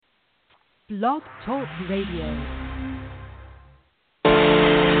Blog Talk Radio.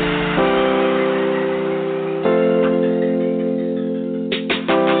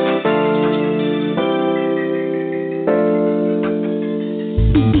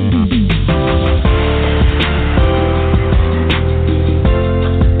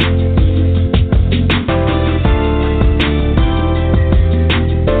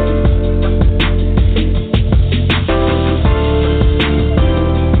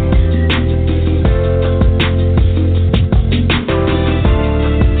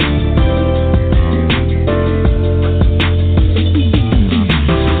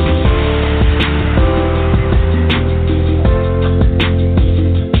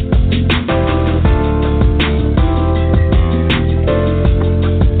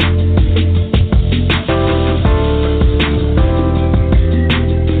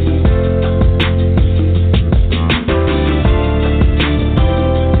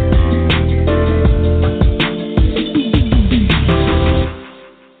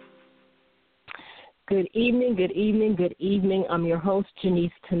 Good evening. I'm your host, Janice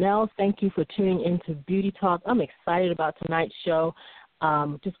Tennell. Thank you for tuning into Beauty Talk. I'm excited about tonight's show.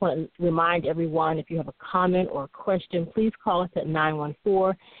 Just want to remind everyone, if you have a comment or a question, please call us at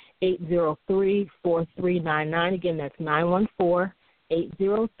 914-803-4399. Again, that's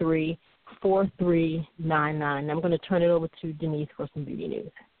 914-803-4399. I'm going to turn it over to Denise for some beauty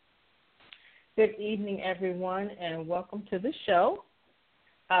news. Good evening, everyone, and welcome to the show.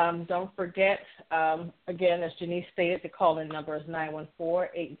 Don't forget, again, as Janice stated, the call-in number is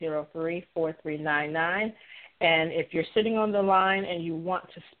 914-803-4399. And if you're sitting on the line and you want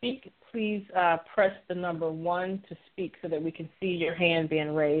to speak, please press the number 1 to speak so that we can see your hand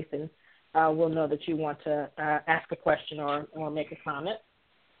being raised, and we'll know that you want to ask a question or make a comment.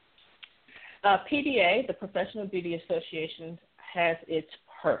 PBA, the Professional Beauty Association, has its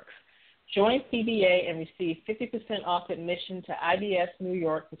perks. Join PBA and receive 50% off admission to IBS New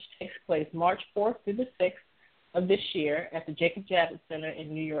York, which takes place March 4th through the 6th of this year at the Jacob Javits Center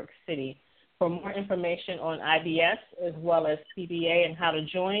in New York City. For more information on IBS as well as PBA and how to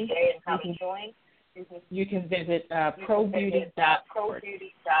join, you can visit probeauty.org.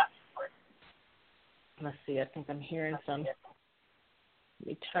 Let's see, I think I'm hearing some. Let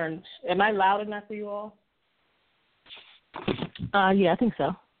me turn. Am I loud enough for you all? Yeah, I think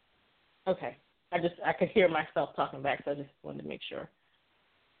so. Okay. I could hear myself talking back, so I just wanted to make sure.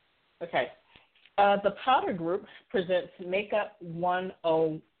 Okay. The Powder Group presents Makeup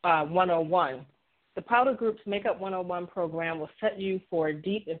 101. The Powder Group's Makeup 101 program will set you for a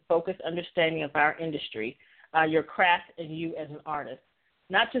deep and focused understanding of our industry, your craft, and you as an artist.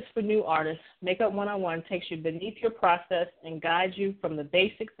 Not just for new artists, Makeup 101 takes you beneath your process and guides you from the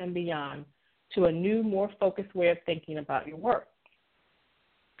basics and beyond to a new, more focused way of thinking about your work.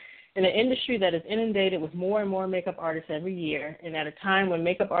 In an industry that is inundated with more and more makeup artists every year, and at a time when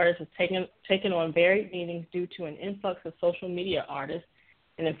makeup artists have taken on varied meanings due to an influx of social media artists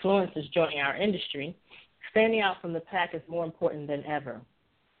and influencers joining our industry, standing out from the pack is more important than ever.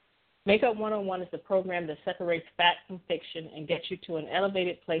 Makeup 101 is the program that separates fact from fiction and gets you to an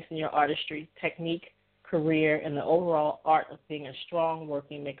elevated place in your artistry, technique, career, and the overall art of being a strong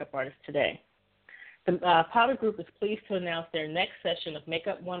working makeup artist today. The Powder Group is pleased to announce their next session of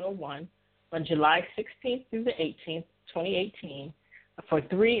Makeup 101 on July 16th through the 18th, 2018, for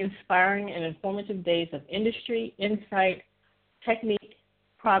 3 inspiring and informative days of industry, insight, technique,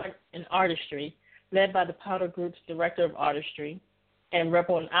 product, and artistry, led by the Powder Group's Director of Artistry and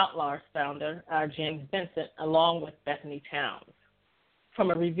Rebel and Outlaws founder, James Vincent, along with Bethany Towns.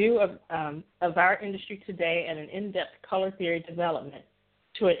 From a review of our industry today and an in-depth color theory development,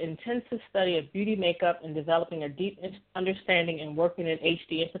 to an intensive study of beauty makeup and developing a deep understanding and working in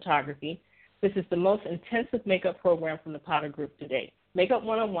HD and photography, this is the most intensive makeup program from the Powder Group to date. Makeup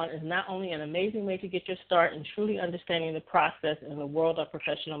 101 is not only an amazing way to get your start in truly understanding the process in the world of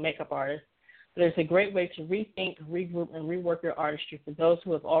professional makeup artists, but it's a great way to rethink, regroup, and rework your artistry for those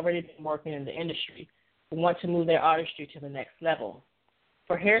who have already been working in the industry who want to move their artistry to the next level.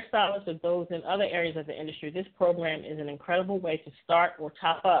 For hairstylists or those in other areas of the industry, this program is an incredible way to start or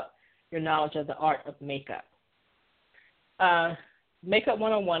top up your knowledge of the art of makeup. Makeup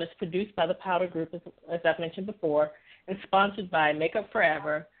 101 is produced by the Powder Group, as I've mentioned before, and sponsored by Makeup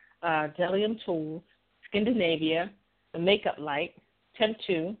Forever, Delium Tools, Scandinavia, The Makeup Light,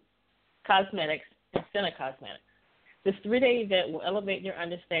 Temp2, Cosmetics, and Senna Cosmetics. This 3-day event will elevate your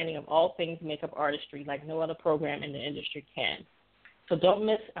understanding of all things makeup artistry like no other program in the industry can. So don't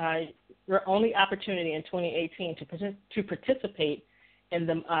miss your only opportunity in 2018 to participate in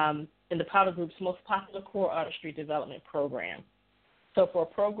the Powder Group's most popular core artistry development program. So for a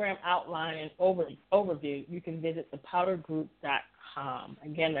program outline and overview, you can visit thepowdergroup.com.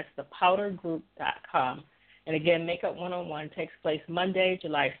 Again, that's thepowdergroup.com. And again, Makeup 101 takes place Monday,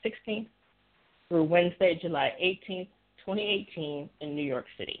 July 16th through Wednesday, July 18th, 2018 in New York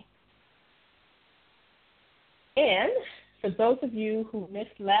City. And for those of you who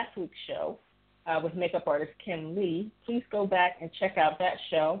missed last week's show with makeup artist Kim Lee, please go back and check out that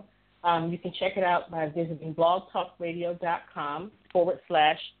show. You can check it out by visiting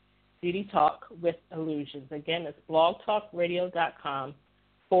blogtalkradio.com/Beauty Talk with Illusions. Again, it's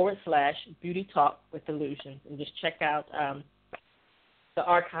blogtalkradio.com/Beauty Talk with Illusions. And just check out the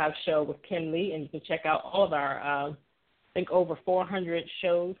archive show with Kim Lee, and you can check out all of our, I think, over 400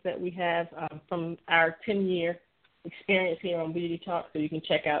 shows that we have from our 10-year experience here on Beauty Talk, so you can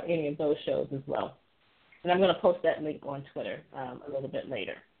check out any of those shows as well. And I'm going to post that link on Twitter a little bit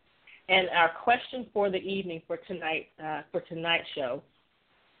later. And our question for the evening for tonight's show,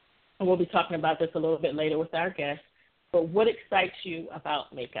 and we'll be talking about this a little bit later with our guests, but what excites you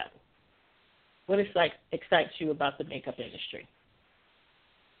about makeup? What excites you about the makeup industry?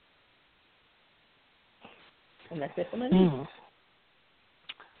 And that's it for me.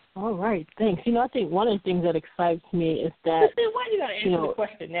 All right, thanks. I think one of the things that excites me is that... Why are you going to answer the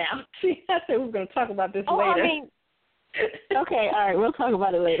question now? See, I said we were going to talk about this later. Okay, all right, we'll talk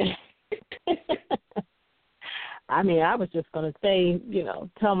about it later. I was just going to say,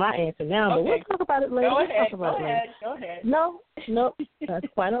 tell my answer now, but we'll talk about it later. Go ahead. No, that's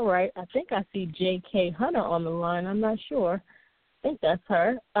quite all right. I think I see J.K. Hunter on the line. I'm not sure. I think that's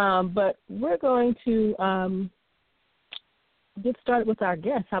her. But we're going to get started with our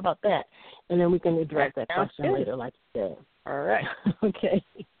guest. How about that? And then we can address that question later, like you said. All right. Okay.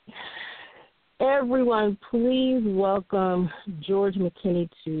 Everyone, please welcome George McKenney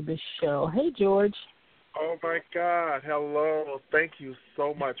to the show. Hey, George. Oh, my God. Hello. Thank you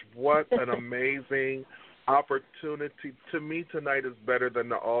so much. What an amazing opportunity. To me, tonight is better than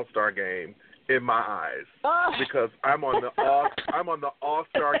the All-Star game in my eyes, because I'm on the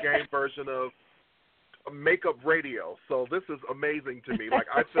All-Star game version of makeup radio. So this is amazing to me. Like,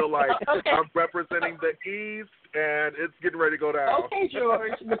 I feel like I'm representing the East, and it's getting ready to go down. Okay,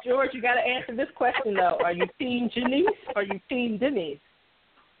 George. But, George, you got to answer this question, though. Are you Team Janice or are you Team Denise?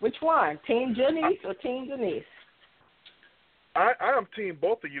 Which one? Team Janice or Team Denise? I am Team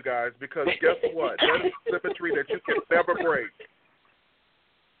both of you guys, because guess what? That is symmetry that you can never break.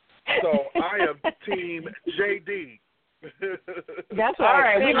 So I am Team JD. That's all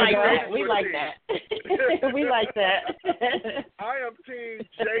right. We like that. We like that. I am Team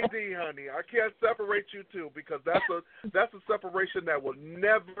JD, honey. I can't separate you two, because that's a separation that will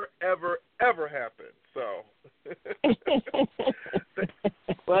never, ever, ever happen. So.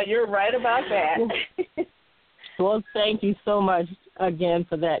 Well, you're right about that. Well, thank you so much again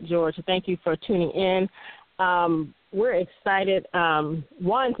for that, George. Thank you for tuning in. We're excited,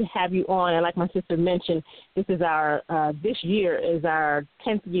 one, to have you on. And like my sister mentioned, this year is our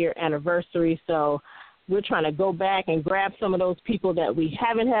 10th year anniversary. So we're trying to go back and grab some of those people that we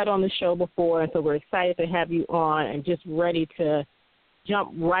haven't had on the show before. And so we're excited to have you on and just ready to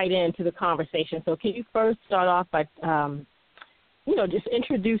jump right into the conversation. So can you first start off by, just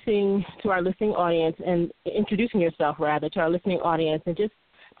introducing to our listening audience, and introducing yourself, rather, to our listening audience, and just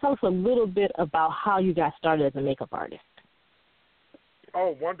tell us a little bit about how you got started as a makeup artist.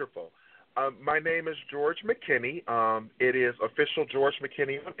 Oh, wonderful. My name is George McKenney. It is official George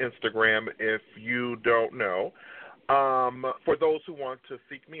McKenney on Instagram, if you don't know. For those who want to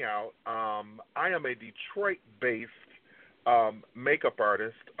seek me out, I am a Detroit-based makeup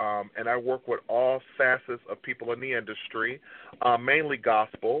artist, and I work with all facets of people in the industry, mainly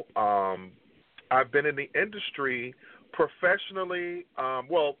gospel. I've been in the industry professionally,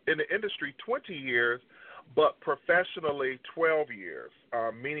 in the industry 20 years, but professionally 12 years,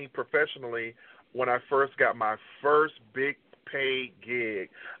 meaning professionally when I first got my first big paid gig.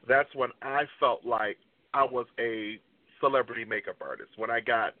 That's when I felt like I was a celebrity makeup artist. When I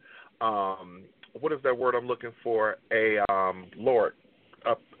got, what is that word I'm looking for? A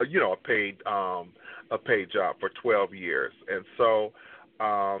paid job for 12 years. And so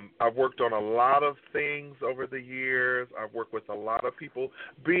I've worked on a lot of things over the years. I've worked with a lot of people.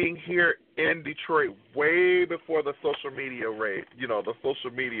 Being here in Detroit way before the social media the social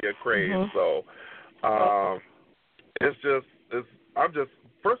media craze. Mm-hmm. So I'm just,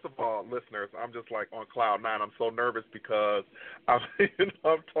 first of all, listeners, I'm just like on cloud nine. I'm so nervous because I'm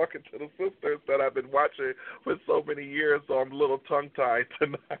talking to the sisters that I've been watching for so many years, so I'm a little tongue-tied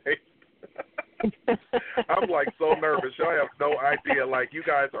tonight. I'm like so nervous. Y'all have no idea. Like, you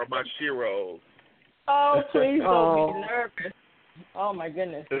guys are my sheroes. Oh, please don't be nervous. Oh my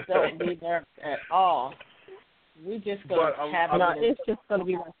goodness, don't be nervous at all. We just gonna have it's just gonna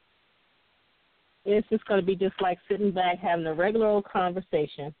be like just like sitting back having a regular old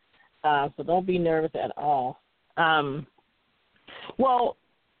conversation. So don't be nervous at all. Well,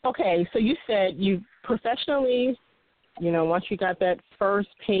 okay. So you said you professionally, once you got that first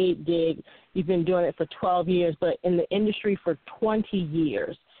paid gig, you've been doing it for 12 years, but in the industry for 20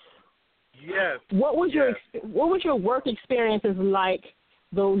 years. Yes. What was your work experiences like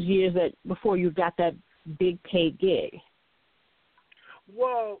those years before you got that big paid gig?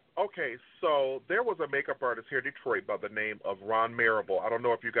 Well, okay, so there was a makeup artist here in Detroit by the name of Ron Marable. I don't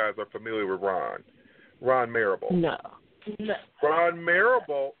know if you guys are familiar with Ron. Ron Marable. No. Ron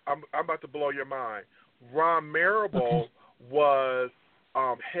Marable, I'm about to blow your mind. Ron Marable was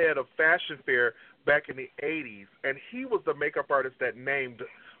head of Fashion Fair back in the 80s, and he was the makeup artist that named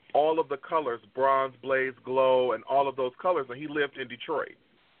all of the colors, bronze, blaze, glow, and all of those colors, and he lived in Detroit.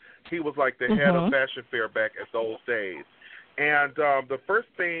 He was like the head of Fashion Fair back at those days. And the first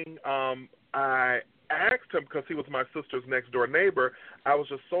thing I asked him, because he was my sister's next-door neighbor, I was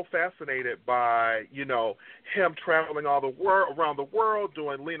just so fascinated by, him traveling around the world,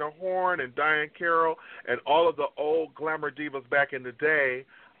 doing Lena Horne and Diane Carroll and all of the old glamour divas back in the day,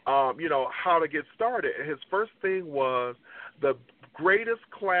 how to get started. And his first thing was the greatest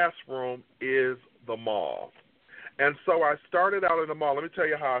classroom is the mall. And so I started out in the mall. Let me tell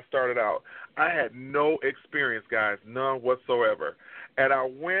you how I started out. I had no experience, guys, none whatsoever. And I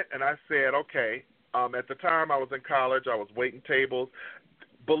went and I said, okay, at the time I was in college. I was waiting tables.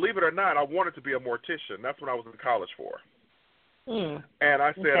 Believe it or not, I wanted to be a mortician. That's what I was in college for. And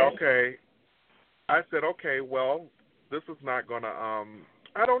I said, okay, well, this is not going to,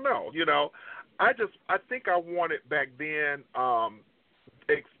 I don't know, I think I wanted back then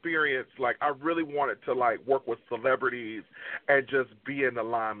experience, like I really wanted to like work with celebrities and just be in the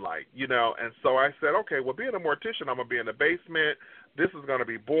limelight, and so I said, okay, well, being a mortician, I'm going to be in the basement. This is going to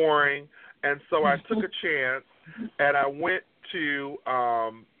be boring. And so I took a chance and I went to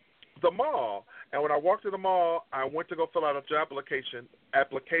the mall. And when I walked to the mall, I went to go fill out a job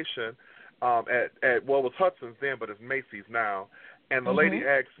application at what was Hudson's then, but it's Macy's now. And the lady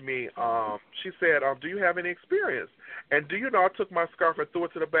asked me, she said, do you have any experience? And do you know, I took my scarf and threw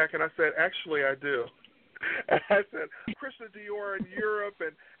it to the back, and I said, actually, I do. And I said, Christian Dior in Europe,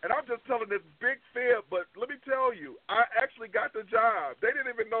 and I'm just telling this big fib, but let me tell you, I actually got the job. They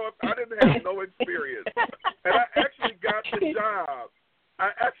didn't even know if I didn't have no experience. And I actually got the job.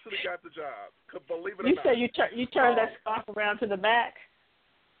 Believe it or not. You said you turned that scarf around to the back?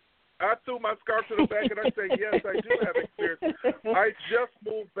 I threw my scarf to the back and I said, yes, I do have experience. I just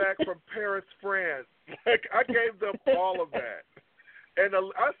moved back from Paris, France. Like, I gave them all of that. And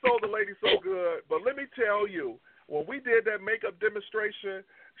I sold the lady so good. But let me tell you, when we did that makeup demonstration,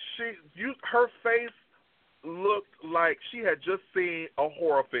 her face looked like she had just seen a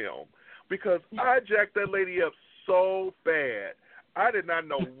horror film because I jacked that lady up so bad. I did not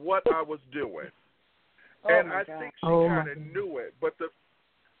know what I was doing. And I think she kind of knew it. But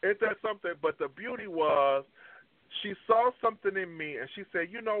isn't that something? But the beauty was she saw something in me, and she said,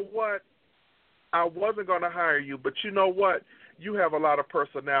 you know what? I wasn't going to hire you, but you know what? You have a lot of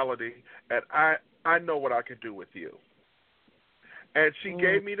personality, and I know what I can do with you. And she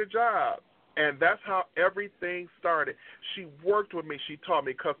gave me the job, and that's how everything started. She worked with me. She taught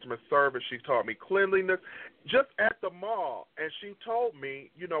me customer service. She taught me cleanliness just at the mall. And she told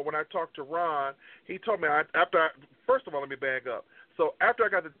me, when I talked to Ron, he told me first of all, let me back up. So after I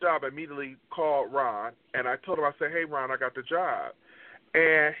got the job, I immediately called Ron, and I told him, I said, hey, Ron, I got the job.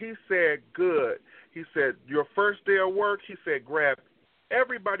 And he said, good. He said, your first day of work, he said, grab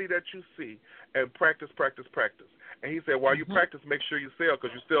everybody that you see and practice. And he said, while you practice, make sure you sell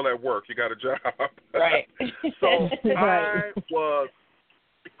because you're still at work. You got a job. Right. So I was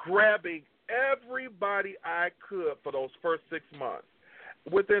grabbing everybody I could for those first 6 months.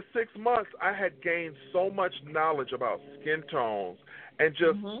 Within 6 months, I had gained so much knowledge about skin tones and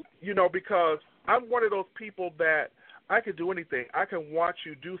just, because I'm one of those people that I can do anything. I can watch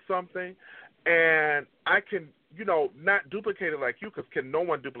you do something, and I can, not duplicate it like you because no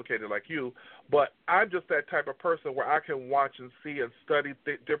one duplicate it like you, but I'm just that type of person where I can watch and see and study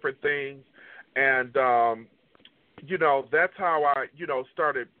different things, and, that's how I,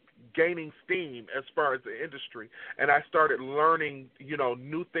 started gaining steam as far as the industry, and I started learning,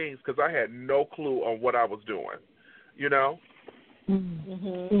 new things because I had no clue on what I was doing,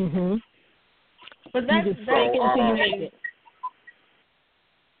 But that's fake it till you make it.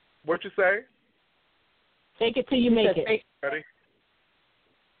 What you say? Fake it till you make it. Ready?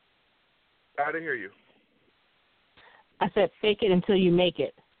 I didn't hear you. I said fake it until you make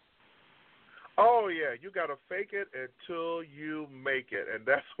it. Oh yeah, you gotta fake it until you make it, and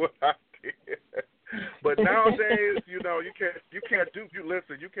that's what I did. But nowadays, you can't do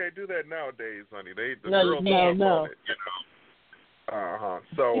that nowadays, honey. The girls love on it,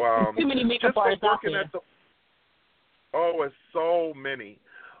 So too many makeup artists out there. It's so many.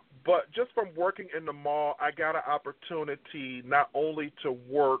 But just from working in the mall, I got an opportunity not only to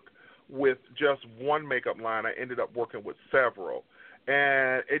work with just one makeup line, I ended up working with several.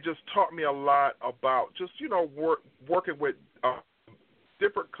 And it just taught me a lot about just, working with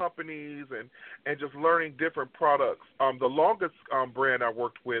different companies and just learning different products. The longest brand I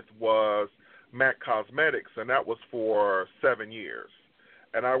worked with was MAC Cosmetics, and that was for 7 years.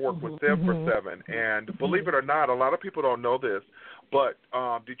 And I worked with them for 7. And believe it or not, a lot of people don't know this, but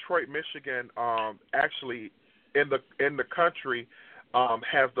Detroit, Michigan, actually in the country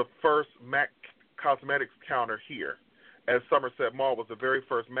has the first MAC Cosmetics counter here. As Somerset Mall was the very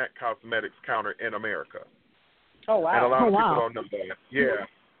first MAC Cosmetics counter in America. Oh, wow. And a lot of people don't know that.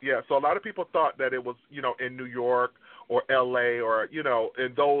 Yeah. So a lot of people thought that it was, in New York or L.A. or,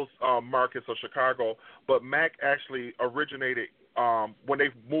 in those markets or Chicago. But MAC actually originated when they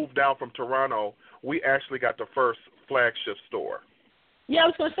moved down from Toronto. We actually got the first flagship store. Yeah, I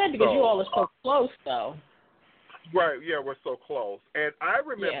was going to say, because you all are so close, though. Right, yeah, we're so close. And I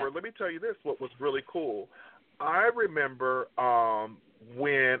remember, let me tell you this, what was really cool. I remember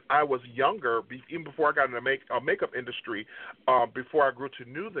when I was younger, even before I got in the makeup industry, before I grew to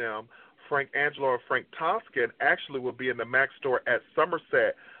know them, Frank Angelo and Frank Toscan actually would be in the MAC store at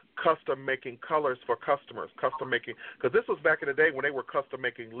Somerset custom making colors for customers, because this was back in the day when they were custom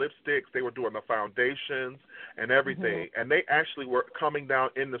making lipsticks, they were doing the foundations and everything, and they actually were coming down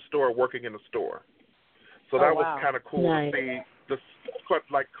in the store, working in the store. So that was kind of cool to see,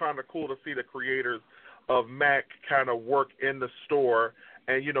 kind of cool to see the creators of MAC kind of work in the store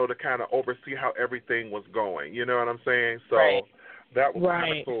and, to kind of oversee how everything was going. You know what I'm saying? So that was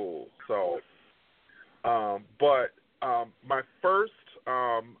kind of cool. So, but my first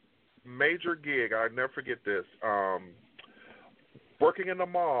major gig, I'll never forget this, working in the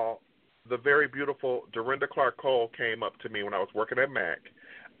mall, the very beautiful Dorinda Clark Cole came up to me when I was working at MAC.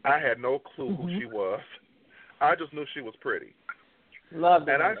 I had no clue who she was. I just knew she was pretty. Love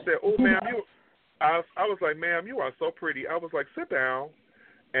that. And I said, "Oh, ma'am, I was like, ma'am, you are so pretty." I was like, "Sit down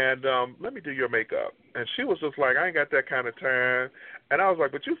and let me do your makeup." And she was just like, "I ain't got that kind of time." And I was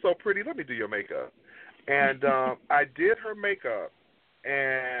like, "But you're so pretty, let me do your makeup." And I did her makeup,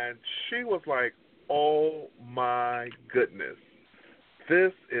 and she was like, "Oh, my goodness.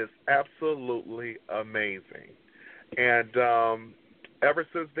 This is absolutely amazing." And ever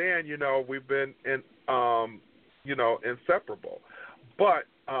since then, we've been inseparable. But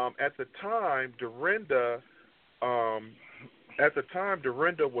at the time, Dorinda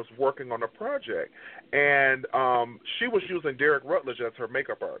was working on a project, and she was using Derek Rutledge as her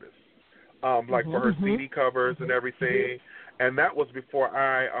makeup artist, for her CD covers and everything. And that was before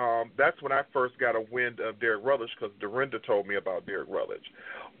that's when I first got a wind of Derek Rutledge, because Dorinda told me about Derek Rutledge.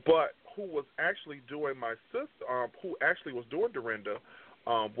 But who was actually doing Dorinda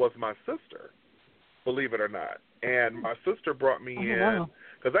was my sister, believe it or not. And my sister brought me in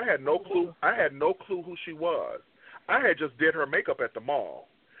because I had no clue. I had no clue who she was. I had just did her makeup at the mall.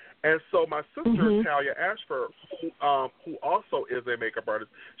 And so my sister, Talia Ashford, who also is a makeup artist,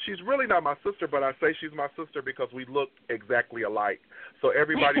 she's really not my sister, but I say she's my sister because we look exactly alike. So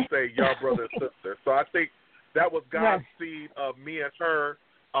everybody say, y'all brother and sister. So I think that was God's seed of me and her.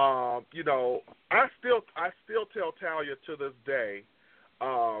 I still tell Talia to this day,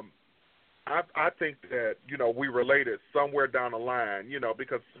 I think that, we related somewhere down the line,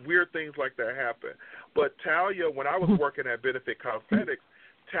 because weird things like that happen. But Talia, when I was working at Benefit Cosmetics,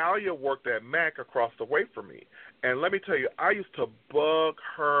 Talia worked at MAC across the way from me. And let me tell you, I used to bug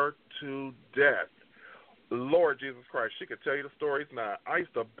her to death. Lord Jesus Christ, she could tell you the stories now. I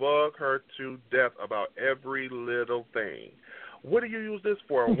used to bug her to death about every little thing. What do you use this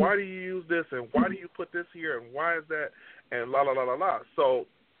for? And why do you use this? And why do you put this here? And why is that? And la, la, la, la, la. So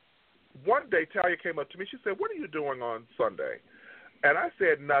one day Talia came up to me. She said, "What are you doing on Sunday?" And I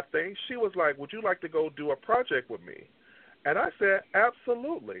said, "Nothing." She was like, "Would you like to go do a project with me?" And I said,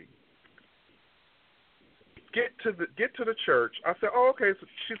 "Absolutely." Get to the church. I said, "Oh, okay." So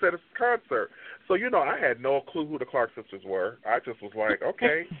she said, "It's a concert." So, I had no clue who the Clark sisters were. I just was like,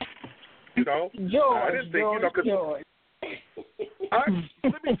 okay. George, I didn't think, George.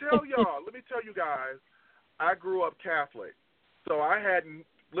 Let me tell you guys, I grew up Catholic. So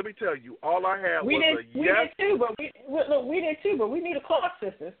let me tell you, all I had was a yes. We did too, but we need a Clark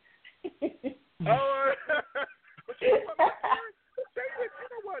sisters. Oh, but You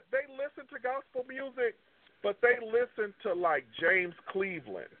know what? They listen to gospel music, but they listen to like James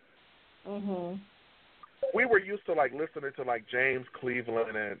Cleveland. Mhm. We were used to like listening to like James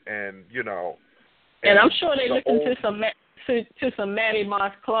Cleveland and you know. And I'm sure they listen to some Mattie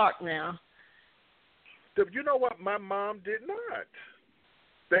Moss Clark now. You know what? My mom did not.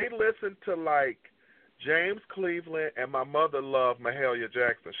 They listened to like James Cleveland, and my mother loved Mahalia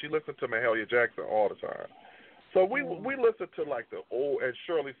Jackson. She listened to Mahalia Jackson all the time. So we listened to like the old and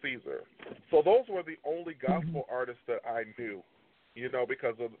Shirley Caesar. So those were the only gospel artists that I knew, you know,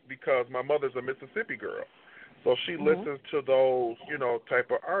 because my mother's a Mississippi girl. So she listens to those, you know,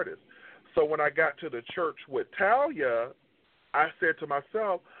 type of artists. So when I got to the church with Talia, I said to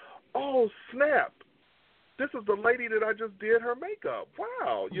myself, "Oh, snap. This is the lady that I just did her makeup.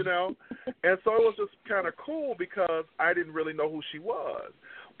 Wow," you know. And so it was just kind of cool because I didn't really know who she was.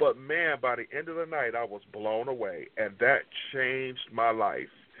 But, man, by the end of the night, I was blown away, and that changed my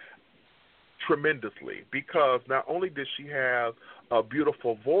life tremendously because not only did she have a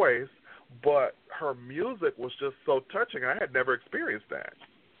beautiful voice, but her music was just so touching. I had never experienced that.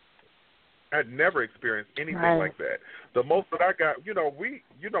 I had never experienced anything like that. The most that I got, you know,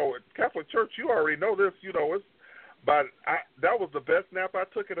 at Catholic Church, you already know this, you know, that was the best nap I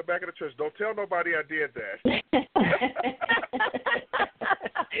took in the back of the church. Don't tell nobody I did that.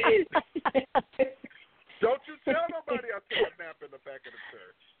 Don't you tell nobody I took a nap in the back of the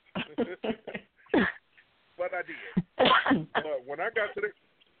church. But I did. But when I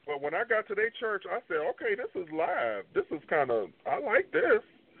got to their church, I said, okay, this is live. This is I like this.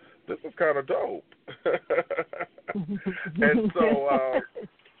 This is kind of dope. And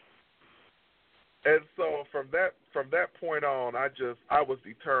so from that point on, I was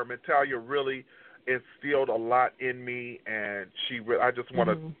determined. Talia really instilled a lot in me, and I just want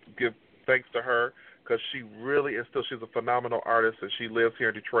to give thanks to her because she really is still. She's a phenomenal artist, and she lives here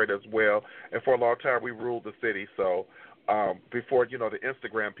in Detroit as well. And for a long time, we ruled the city. So before the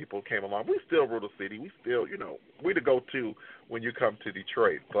Instagram people came along, we still rule the city. We still, we the go-to when you come to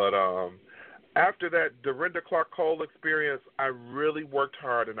Detroit. But after that Dorinda Clark Cole experience, I really worked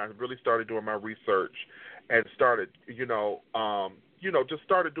hard, and I really started doing my research and started, just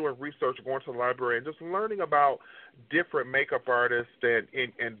started doing research, going to the library, and just learning about different makeup artists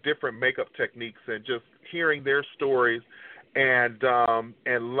and different makeup techniques, and just hearing their stories and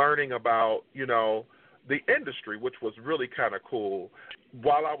learning about, the industry, which was really kind of cool,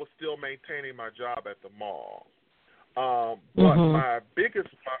 while I was still maintaining my job at the mall. But my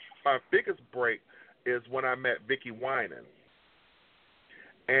biggest break is when I met Vicki Winan.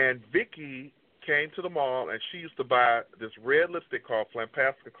 And Vicki came to the mall, and she used to buy this red lipstick called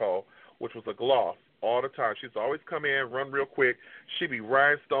Flampastical, which was a gloss, all the time. She used to always come in, run real quick. She'd be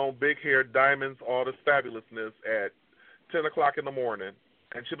rhinestone, big hair, diamonds, all this fabulousness at 10 o'clock in the morning.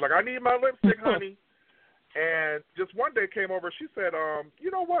 And she'd be like, I need my lipstick, honey. And just one day came over, she said, you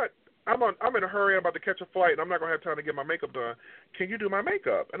know what? I'm in a hurry. I'm about to catch a flight, and I'm not going to have time to get my makeup done. Can you do my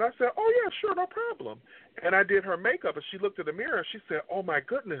makeup? And I said, oh, yeah, sure, no problem. And I did her makeup, and she looked in the mirror, and she said, oh, my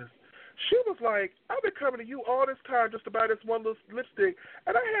goodness. She was like, I've been coming to you all this time just to buy this one little lipstick,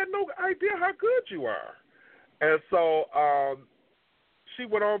 and I had no idea how good you are. And so she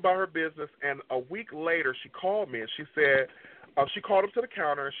went on by her business, and a week later she called me, and she said, she called up to the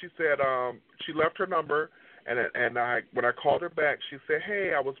counter, and she said she left her number, and when I called her back, she said,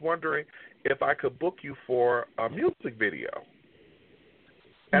 hey, I was wondering if I could book you for a music video.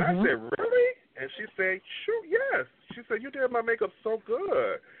 And I said, really? And she said, sure, yes. She said, you did my makeup so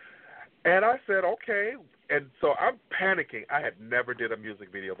good. And I said, okay. And so I'm panicking. I had never did a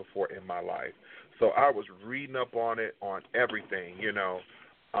music video before in my life. So I was reading up on it, on everything,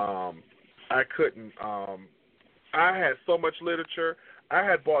 I couldn't I had so much literature. I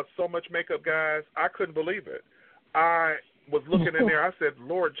had bought so much makeup, guys. I couldn't believe it. I was looking in there. I said,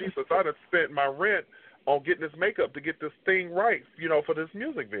 Lord Jesus, I done spent my rent on getting this makeup to get this thing right, for this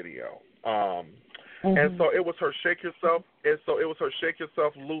music video. And so it was her Shake Yourself. And so it was her Shake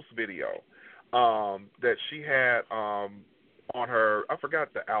Yourself Loose video that she had on her. I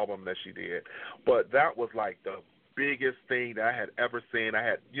forgot the album that she did, but that was like the biggest thing that I had ever seen. I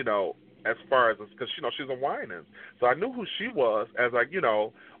had, as far as, because, she's a Winans. So I knew who she was as, like,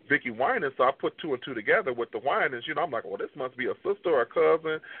 Vicki Winan. So I put two and two together with the Winans. I'm like, well, this must be a sister or a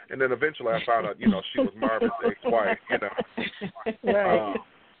cousin. And then eventually I found out, she was Marvin's ex-wife, Right.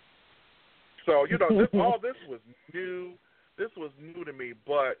 So, all this was new. This was new to me.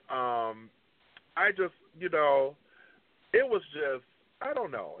 But I just, it was just, I don't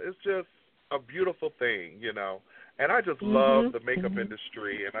know. It's just a beautiful thing, And I just love the makeup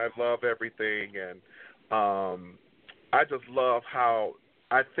industry, and I love everything. And I just love how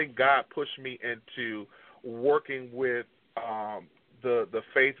I think God pushed me into working with the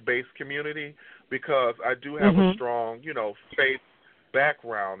faith-based community, because I do have a strong, faith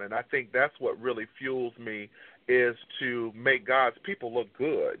background, and I think that's what really fuels me, is to make God's people look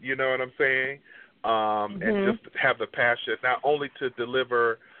good. You know what I'm saying? And just have the passion not only to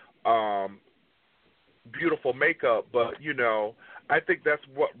deliver beautiful makeup, but I think that's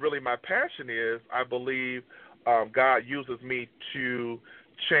what really my passion is. I believe God uses me to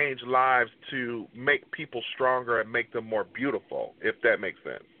change lives, to make people stronger and make them more beautiful, if that makes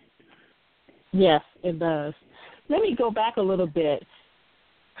sense. Yes, it does. Let me go back a little bit.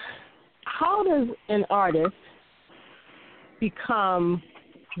 How does an artist become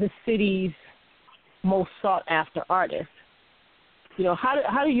the city's most sought-after artist?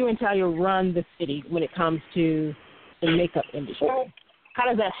 How do you and Talia run the city when it comes to the makeup industry? How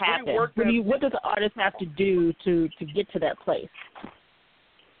does that happen? What does the artist have to do to get to that place?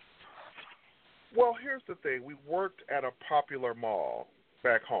 Well, here's the thing. We worked at a popular mall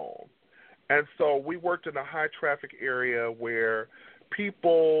back home. And so we worked in a high-traffic area where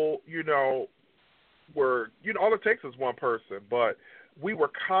people, were, all it takes is one person. But we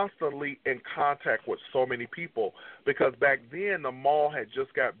were constantly in contact with so many people, because back then the mall had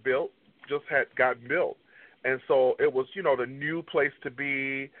just gotten built. And so it was, the new place to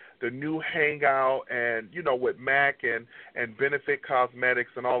be, the new hangout, and, with MAC and Benefit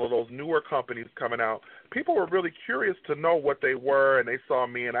Cosmetics and all of those newer companies coming out, people were really curious to know what they were, and they saw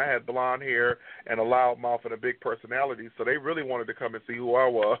me, and I had blonde hair and a loud mouth and a big personality, so they really wanted to come and see who I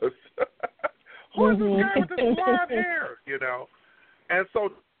was. Who is this guy with this blonde hair, And so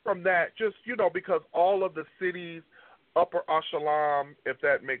from that, just, because all of the city's upper echelon, if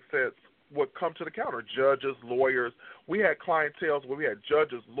that makes sense, would come to the counter. Judges, lawyers. We had clientele where we had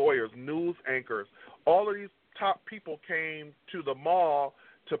judges, lawyers, news anchors. All of these top people came to the mall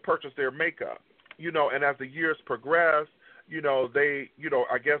to purchase their makeup. And as the years progressed, they,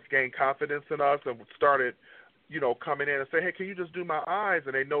 I guess gained confidence in us and started, coming in and say, hey, can you just do my eyes?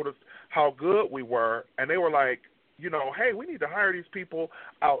 And they noticed how good we were. And they were like, hey, we need to hire these people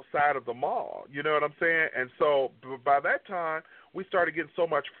outside of the mall. You know what I'm saying? And so by that time, we started getting so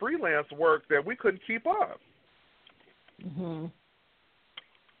much freelance work that we couldn't keep up.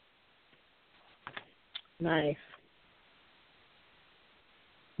 Nice.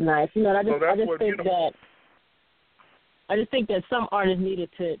 I just think that some artists needed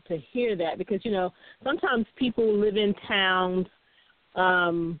to hear that, because sometimes people live in towns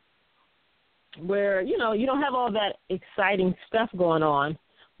where you don't have all that exciting stuff going on,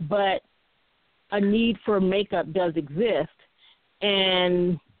 but a need for makeup does exist.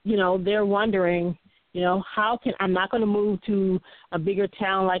 And, they're wondering, I'm not going to move to a bigger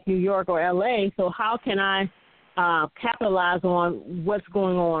town like New York or L.A., so how can I capitalize on what's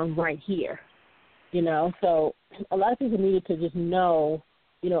going on right here? So a lot of people needed to just know,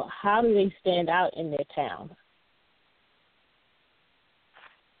 how do they stand out in their town?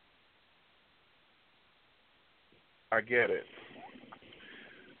 I get it.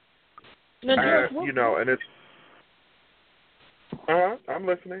 And it's, I'm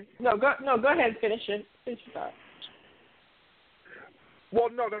listening. No, go ahead. Finish your thought. Well,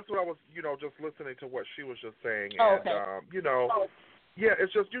 no, that's what I was, just listening to what she was just saying. Oh, and, okay. Yeah,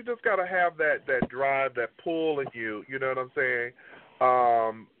 it's just, you just got to have that drive, that pull in you, you know what I'm saying?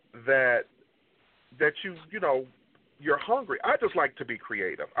 That you're hungry. I just like to be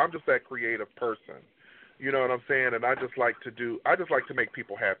creative. I'm just that creative person. You know what I'm saying? And I just like to make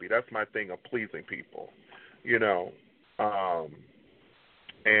people happy. That's my thing of pleasing people,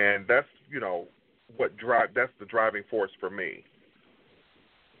 and that's, that's the driving force for me.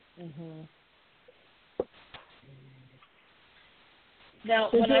 Now,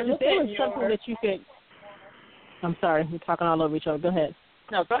 so when I look if there at was something that you could, I'm sorry, we're talking all over each other. Go ahead.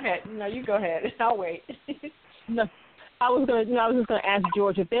 No, go ahead. No, you go ahead. I'll wait. No, I was just going to ask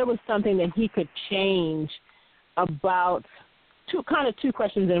George if there was something that he could change about two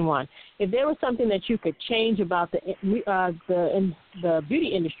questions in one. If there was something that you could change about the beauty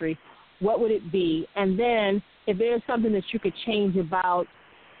industry, what would it be? And then if there's something that you could change about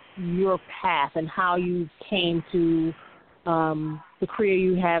your path and how you came to the career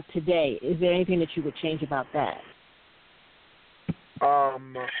you have today, is there anything that you would change about that?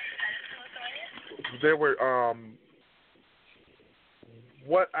 There were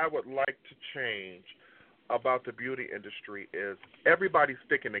what I would like to change about the beauty industry is everybody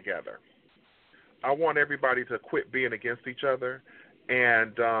sticking together. I want everybody to quit being against each other,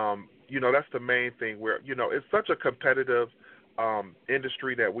 and that's the main thing. Where it's such a competitive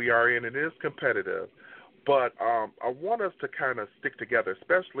industry that we are in, and it is competitive. But I want us to kind of stick together,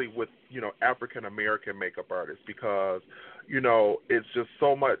 especially with, African American makeup artists, because, it's just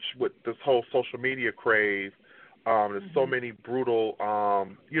so much with this whole social media craze. There's so many brutal,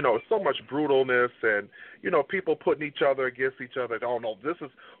 so much brutalness, and, people putting each other against each other. Oh, no, this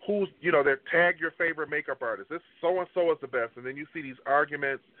is who's, they tag your favorite makeup artist. This so-and-so is the best. And then you see these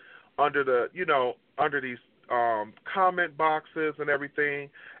arguments under under these comment boxes and everything.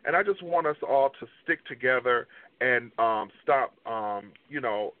 And I just want us all to stick together and stop,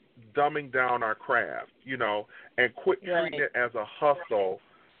 dumbing down our craft, and quit treating it as a hustle.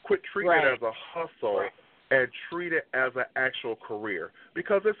 Quit treating it as a hustle and treat it as an actual career,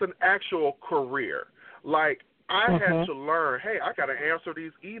 because it's an actual career. Like, I had to learn, hey, I got to answer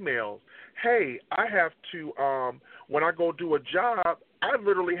these emails. Hey, I have to, when I go do a job, I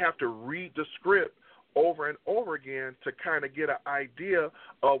literally have to read the script over and over again to kind of get an idea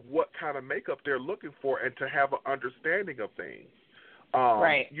of what kind of makeup they're looking for and to have an understanding of things.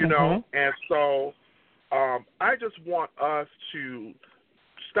 And so I just want us to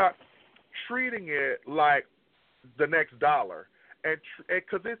stop treating it like the next dollar, and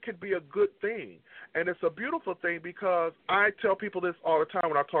because it could be a good thing, and it's a beautiful thing, because I tell people this all the time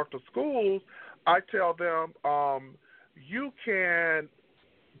when I talk to schools. I tell them, you can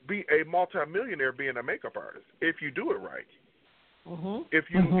be a multimillionaire being a makeup artist if you do it right. If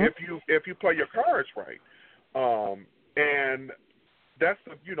you play your cards right, and that's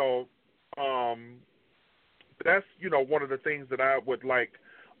that's one of the things that I would like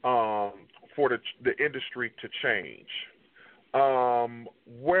for the industry to change.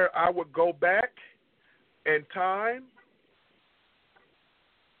 Where I would go back in time,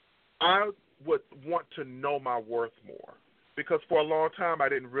 I would want to know my worth more, because for a long time I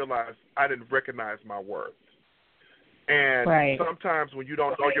didn't recognize my worth. And sometimes when you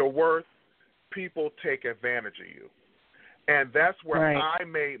don't know your worth, people take advantage of you. And that's where I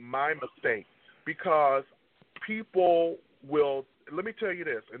made my mistake, because people will, let me tell you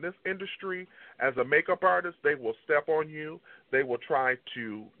this, in this industry, as a makeup artist, they will step on you. They will try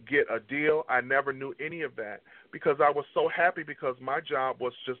to get a deal. I never knew any of that, because I was so happy, because my job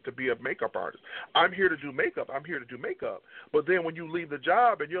was just to be a makeup artist. I'm here to do makeup. I'm here to do makeup. But then when you leave the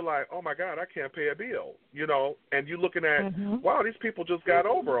job and you're like, oh, my God, I can't pay a bill, and you're looking at, wow, these people just got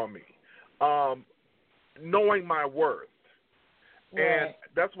over on me. Knowing my worth. And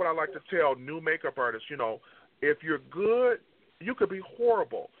that's what I like to tell new makeup artists, if you're good, you could be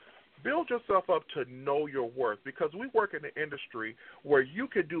horrible. Build yourself up to know your worth, because we work in an industry where you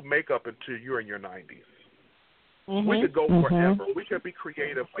could do makeup until you're in your 90s. We could go forever. We could be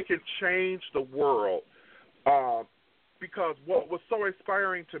creative. We could change the world. Because what was so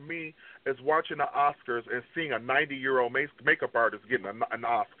inspiring to me is watching the Oscars and seeing a 90-year-old makeup artist getting an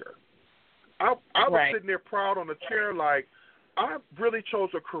Oscar. I was sitting there proud on the chair, like, I really chose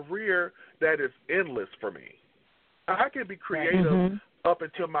a career that is endless for me. I can be creative up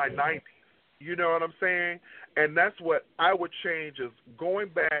until my 90s. You know what I'm saying? And that's what I would change, is going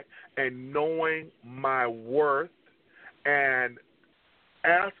back and knowing my worth and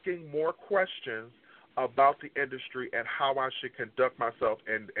asking more questions about the industry and how I should conduct myself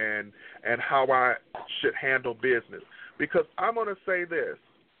and how I should handle business. Because I'm going to say this.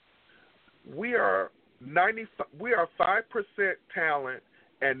 We are 5% talent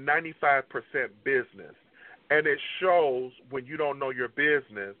and 95% business. And it shows when you don't know your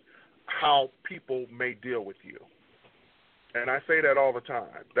business how people may deal with you. And I say that all the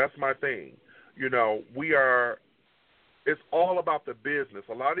time. That's my thing. It's all about the business.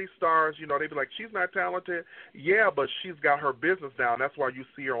 A lot of these stars, they be like, she's not talented. Yeah, but she's got her business down. That's why you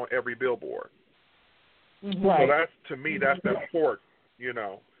see her on every billboard. So that's, to me, that's important,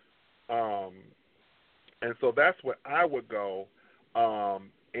 And so that's what I would go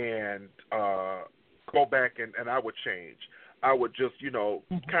and go back and I would change. I would just,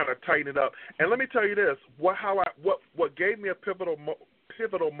 kind of tighten it up. And let me tell you this: what gave me a pivotal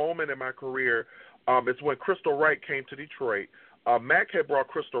moment in my career is when Crystal Wright came to Detroit. Mac had brought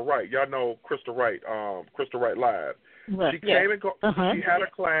Crystal Wright. Y'all know Crystal Wright Live. She came and she had a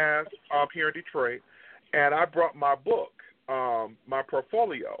class here in Detroit, and I brought my book, my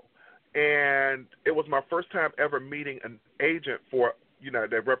portfolio. And it was my first time ever meeting an agent for,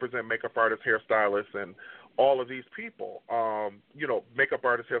 that represent makeup artists, hairstylists, and all of these people, makeup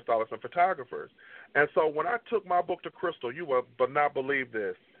artists, hairstylists, and photographers. And so when I took my book to Crystal, you will not believe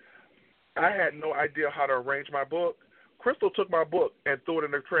this. I had no idea how to arrange my book. Crystal took my book and threw it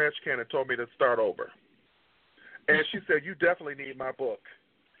in the trash can and told me to start over. And she said, you definitely need my book.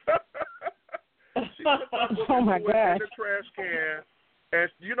 She took my book and threw it in the trash can. And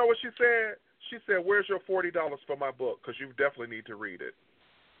you know what she said? she said, "Where's your $40 for my book? Because you definitely need to read it."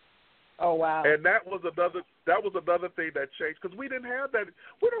 Oh wow! And that was another thing that changed because we didn't have that.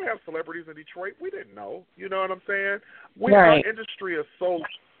 We don't have celebrities in Detroit. We didn't know. You know what I'm saying? Right. Our industry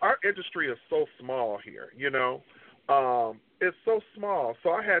is so small here. You know, it's so small. So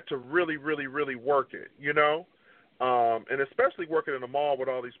I had to really, really, really work it. You know, and especially working in the mall with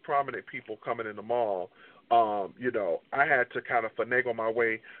all these prominent people coming in the mall. You know, I had to kind of finagle my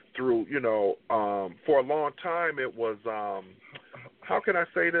way through. You know, for a long time it was. How can I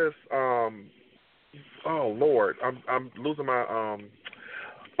say this? Oh Lord, I'm losing my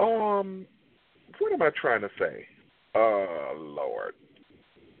what am I trying to say? Lord,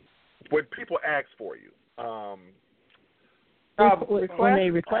 when people ask for you, when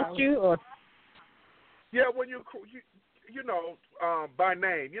they request you, or yeah, when you know by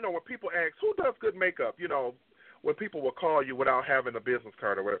name, you know when people ask who does good makeup, you know when people will call you without having a business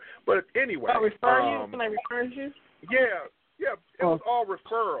card or whatever. But anyway, refer you? Somebody refers you? Yeah. Yeah, it was all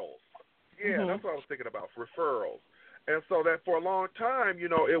referrals. Yeah, Mm-hmm. that's what I was thinking about, referrals. And so that for a long time, you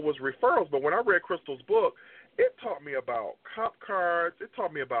know, it was referrals. But when I read Crystal's book, it taught me about comp cards. It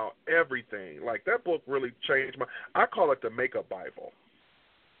taught me about everything. Like, that book really changed I call it the makeup Bible.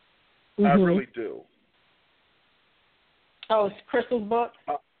 Mm-hmm. I really do. Oh, it's Crystal's book?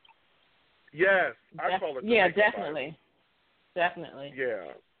 Yes, I call it the makeup definitely. Bible. Definitely.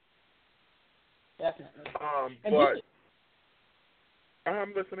 Yeah. Definitely. But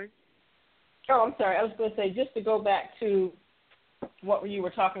I'm listening. Oh, I'm sorry. I was going to say, just to go back to what you were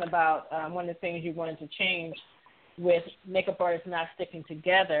talking about, one of the things you wanted to change with makeup artists not sticking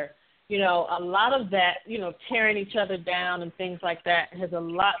together, you know, a lot of that, you know, tearing each other down and things like that has a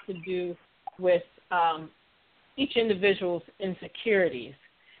lot to do with each individual's insecurities.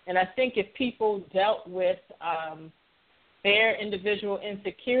 And I think if people dealt with their individual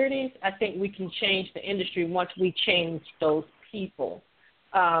insecurities, I think we can change the industry once we change those people.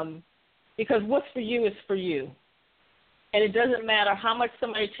 Because what's for you is for you. And it doesn't matter how much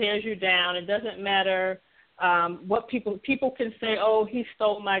somebody tears you down. It doesn't matter what people can say, oh, he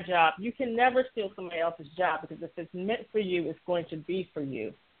stole my job. You can never steal somebody else's job, because if it's meant for you, it's going to be for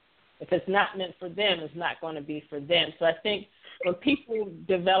you. If it's not meant for them, it's not going to be for them. So I think when people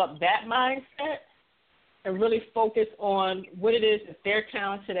develop that mindset and really focus on what it is that they're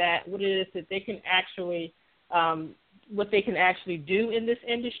talented at, what it is that they can actually what they can actually do in this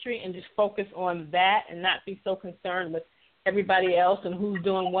industry, and just focus on that and not be so concerned with everybody else and who's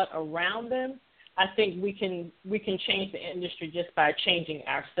doing what around them, I think we can change the industry just by changing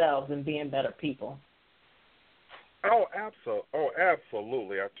ourselves and being better people. Oh,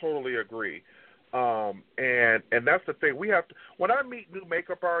 absolutely. I totally agree. And that's the thing. We have to. When I meet new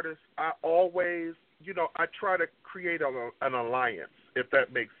makeup artists, I always, you know, I try to create an alliance, if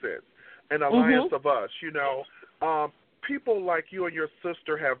that makes sense, an alliance of us. You know, people like you and your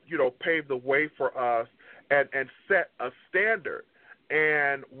sister have, you know, paved the way for us and set a standard.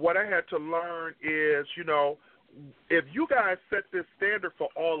 And what I had to learn is, you know, if you guys set this standard for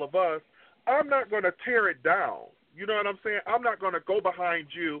all of us, I'm not going to tear it down. You know what I'm saying? I'm not going to go behind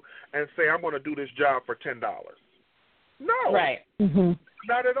you and say I'm going to do this job for $10. No. Right.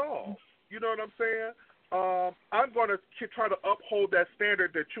 Not at all. You know what I'm saying? I'm going to try to uphold that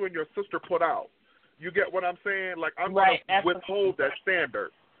standard that you and your sister put out. You get what I'm saying? Like, I'm going to withhold that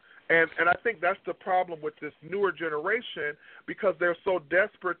standard. And I think that's the problem with this newer generation, because they're so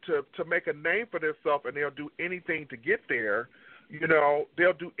desperate to make a name for themselves, and they'll do anything to get there. You know,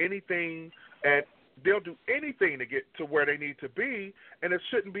 they'll do anything to get to where they need to be, and it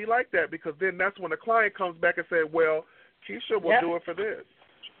shouldn't be like that, because then that's when the client comes back and says, well, Keisha will do it for this.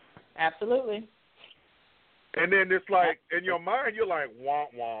 Absolutely. And then it's like, in your mind, you're like, wah,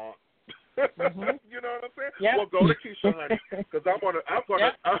 wah. You know what I'm saying? Yep. Well, go to Keisha, honey, because I'm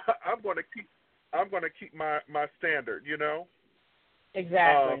gonna keep my standard. You know.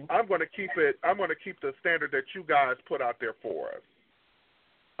 Exactly. I'm gonna keep it. I'm gonna keep the standard that you guys put out there for us.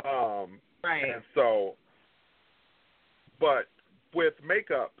 Right. And so, but with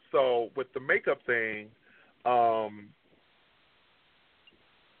makeup, with the makeup thing,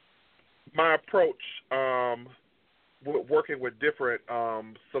 my approach. Working with different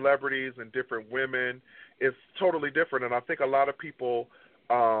celebrities and different women is totally different, and I think a lot of people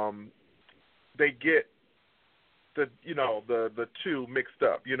they get the two mixed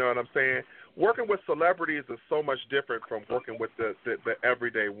up. You know what I'm saying? Working with celebrities is so much different from working with the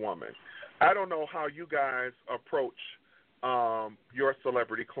everyday woman. I don't know how you guys approach your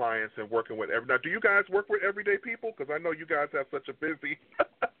celebrity clients and working with now. Do you guys work with everyday people? Because I know you guys have such a busy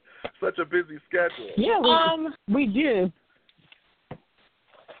schedule. Yeah, we do.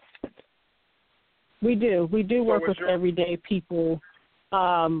 We do. We do work with your everyday people,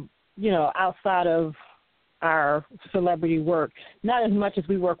 outside of our celebrity work. Not as much as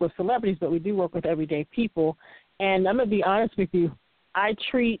we work with celebrities, but we do work with everyday people. And I'm going to be honest with you, I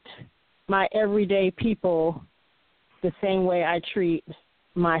treat my everyday people the same way I treat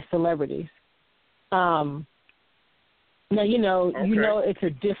my celebrities. Now, it's a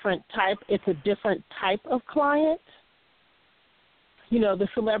different type. It's a different type of client, the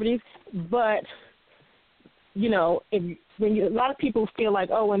celebrities. But, a lot of people feel like,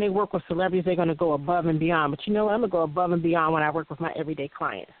 when they work with celebrities, they're going to go above and beyond. But I'm going to go above and beyond when I work with my everyday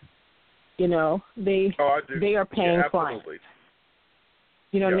clients. They are paying clients.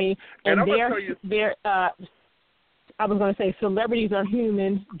 You know what I mean? And I'm going to tell you. I was going to say celebrities are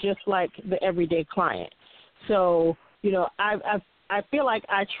human just like the everyday client. So, I feel like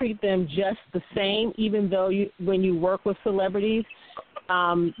I treat them just the same, even though when you work with celebrities,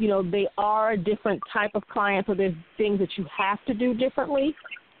 they are a different type of client, so there's things that you have to do differently.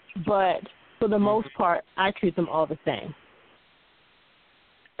 But for the most part, I treat them all the same.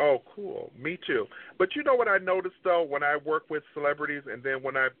 Oh, cool. Me too. But you know what I noticed, though, when I work with celebrities and then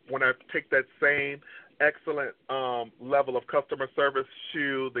when I take that same excellent level of customer service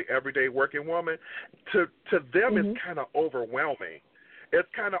to the everyday working woman, to them it's kind of overwhelming. It's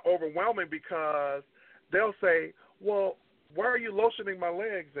kind of overwhelming because they'll say, well, why are you lotioning my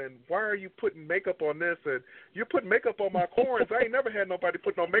legs, and why are you putting makeup on this, and you're putting makeup on my corns? I ain't never had nobody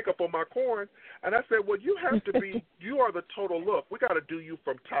put no makeup on my corns. And I said, well, you have to be, you are the total look. We got to do you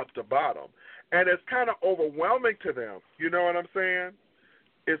from top to bottom. And it's kind of overwhelming to them. You know what I'm saying?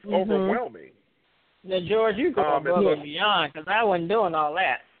 It's overwhelming. Now, George, you go above and beyond, because I wasn't doing all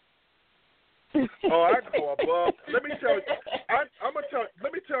that. I go above. Let me tell you.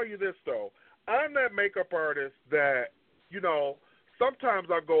 Let me tell you this though. I'm that makeup artist that, sometimes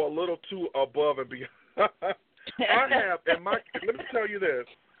I go a little too above and beyond. Let me tell you this,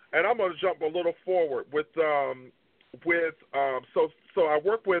 and I'm going to jump a little forward with so I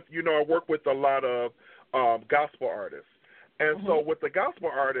work with, a lot of gospel artists. And so with the gospel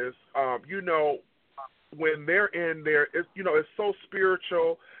artists, when they're in there, it's so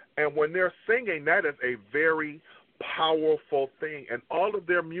spiritual, and when they're singing, that is a very powerful thing. And all of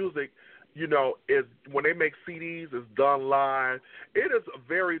their music, is when they make CDs, is done live. It is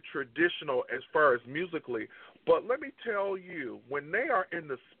very traditional as far as musically. But let me tell you, when they are in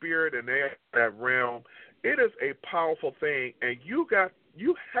the spirit and they are in that realm, it is a powerful thing. And you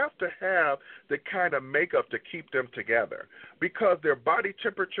have to have the kind of makeup to keep them together because their body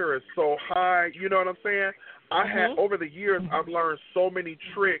temperature is so high. You know what I'm saying? Over the years, I've learned so many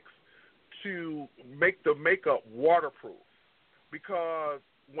tricks to make the makeup waterproof because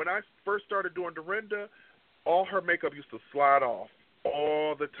when I first started doing Dorinda, all her makeup used to slide off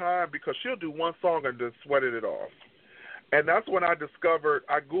all the time because she'll do one song and then sweated it off. And that's when I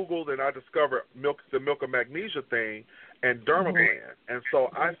Googled and I discovered the Milk of Magnesia thing and Dermablend. And so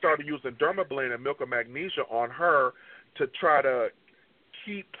I started using Dermablend and Milk of Magnesia on her to try to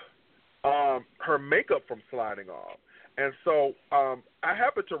keep her makeup from sliding off. And so I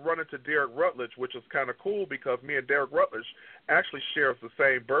happened to run into Derek Rutledge, which is kind of cool because me and Derek Rutledge actually shares the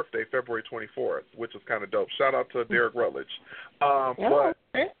same birthday, February 24th, which is kind of dope. Shout out to Derek Rutledge. But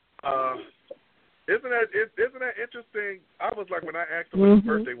isn't that interesting? I was like, when I asked him what his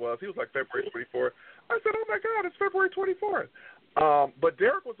birthday was, he was like February 24th. I said, oh my God, it's February 24th. But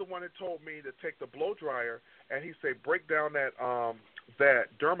Derek was the one that told me to take the blow dryer and he said break down that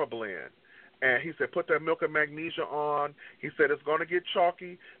Dermablend. And he said, put that Milk of Magnesia on. He said, it's going to get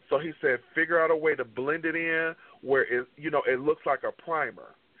chalky. So he said, figure out a way to blend it in where it looks like a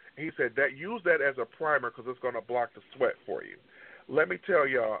primer. And he said, use that as a primer because it's going to block the sweat for you. Let me tell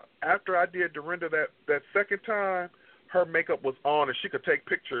y'all, after I did Dorinda that second time, her makeup was on and she could take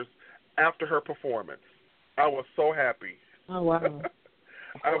pictures after her performance. I was so happy. Oh, wow.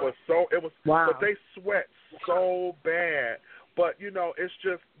 Wow. But they sweat so bad. But, it's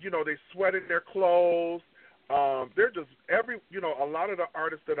just, they sweat in their clothes. They're just a lot of the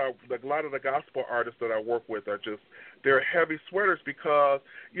artists a lot of the gospel artists that I work with they're heavy sweaters because,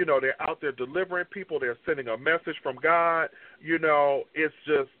 they're out there delivering people. They're sending a message from God. It's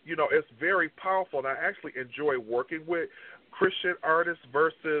just, it's very powerful. And I actually enjoy working with Christian artists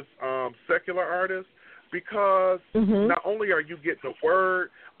versus secular artists because not only are you getting the word,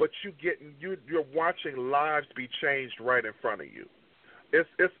 but you're watching lives be changed right in front of you. It's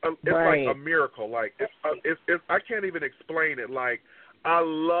right. Like a miracle. Like it's I can't even explain it. Like I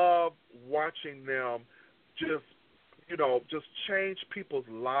love watching them just change people's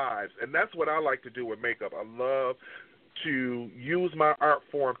lives, and that's what I like to do with makeup. I love to use my art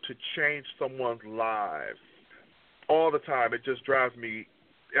form to change someone's lives all the time. It just drives me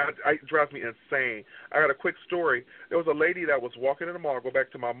insane. I got a quick story. There was a lady that was walking in the mall, go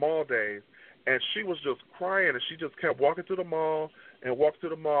back to my mall days, and she was just crying, and she just kept walking through the mall, and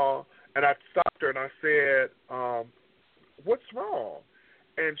I stopped her, and I said, what's wrong?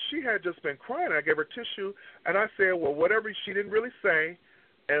 And she had just been crying. I gave her tissue, and I said, well, whatever, she didn't really say,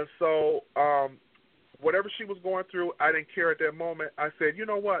 and so whatever she was going through, I didn't care at that moment. I said, you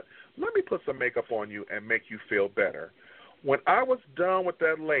know what, let me put some makeup on you and make you feel better. When I was done with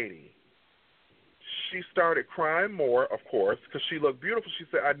that lady, she started crying more, of course, because she looked beautiful. She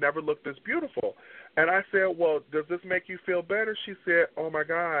said, I never looked this beautiful. And I said, well, does this make you feel better? She said, oh, my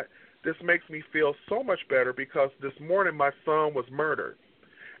God, this makes me feel so much better because this morning my son was murdered,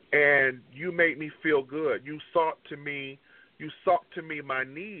 and you made me feel good. You sought to me my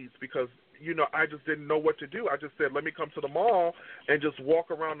needs because, you know, I just didn't know what to do. I just said, let me come to the mall and just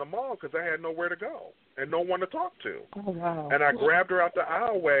walk around the mall because I had nowhere to go and no one to talk to. Oh, wow. And I grabbed her out the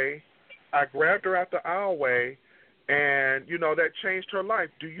aisleway. And, you know, that changed her life.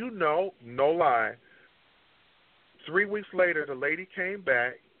 Do you know, no lie, 3 weeks later the lady came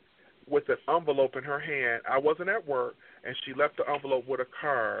back with an envelope in her hand. I wasn't at work, and she left the envelope with a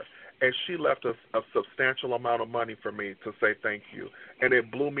card, and she left a substantial amount of money for me to say thank you. And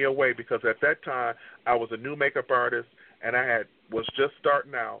it blew me away because at that time I was a new makeup artist, and I was just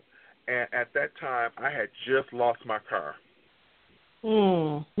starting out, and at that time I had just lost my car.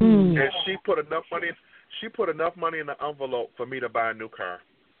 And she put enough money in the envelope for me to buy a new car.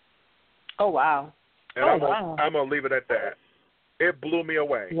 Oh, wow. And I'm going to leave it at that. It blew me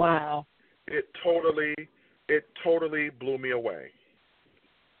away. Wow. It totally blew me away.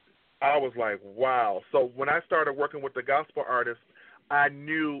 I was like, wow. So when I started working with the gospel artists, I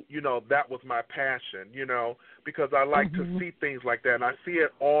knew, you know, that was my passion, you know, because I like to see things like that. And I see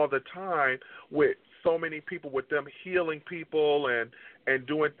it all the time with so many people, with them healing people and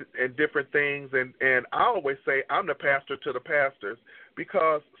doing different things. And I always say I'm the pastor to the pastors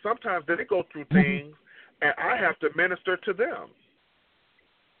because sometimes they go through things and I have to minister to them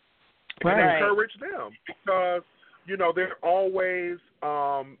and encourage them because, you know, they're always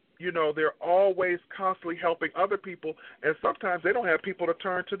constantly helping other people, and sometimes they don't have people to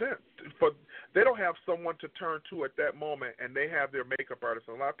turn to them. They don't have someone to turn to at that moment, and they have their makeup artists.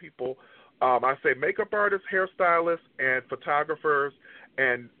 And a lot of people, I say makeup artists, hairstylists, and photographers,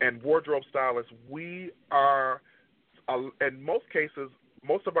 and wardrobe stylists, we are, in most cases,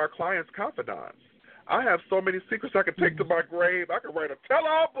 most of our clients' confidants. I have so many secrets I can take to my grave. I could write a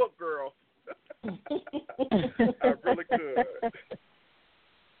tell-all book, girl. I really could.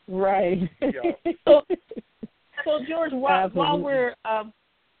 Right. Yeah. So George, while we're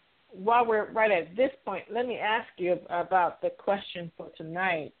right at this point, let me ask you about the question for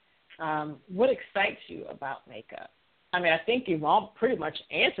tonight. What excites you about makeup? I mean, I think you've all pretty much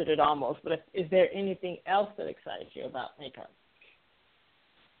answered it almost, but is there anything else that excites you about makeup?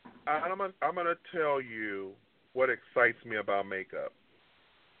 I'm gonna tell you what excites me about makeup.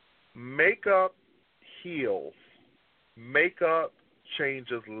 Makeup heals. Makeup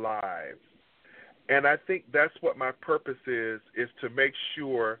changes lives. And I think that's what my purpose is to make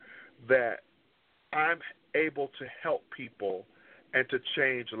sure that I'm able to help people and to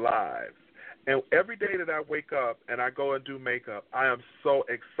change lives. And every day that I wake up and I go and do makeup, I am so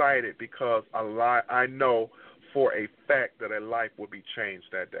excited because I know for a fact that a life will be changed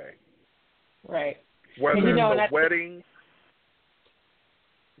that day. Right. Whether it's a wedding,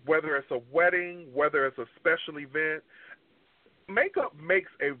 whether it's a special event, makeup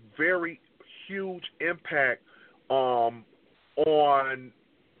makes a very huge impact on,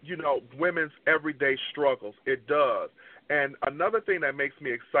 you know, women's everyday struggles. It does. And another thing that makes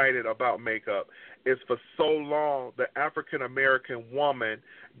me excited about makeup is for so long the African American woman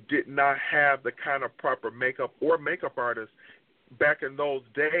did not have the kind of proper makeup or makeup artists back in those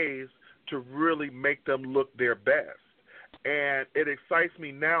days to really make them look their best. And it excites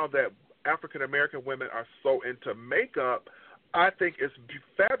me now that African American women are so into makeup. I think it's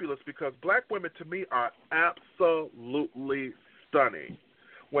fabulous because black women to me are absolutely stunning.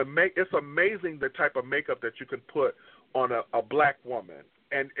 It's amazing the type of makeup that you can put on a black woman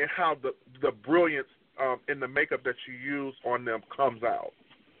and how the brilliance in the makeup that you use on them comes out.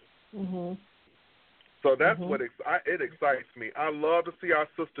 Mm-hmm. So that's what it excites me. I love to see our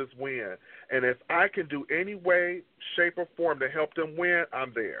sisters win. And if I can do any way, shape, or form to help them win,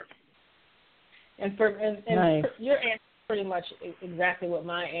 I'm there. And your answer is pretty much exactly what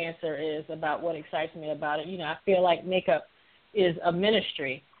my answer is about what excites me about it. You know, I feel like makeup is a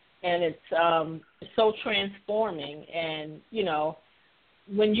ministry. and it's so transforming. And, you know,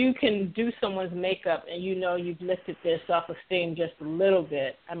 when you can do someone's makeup and you know you've lifted their self-esteem just a little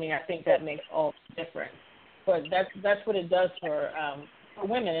bit, I mean, I think that makes all the difference. But that's what it does for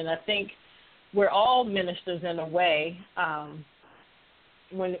women. And I think we're all ministers in a way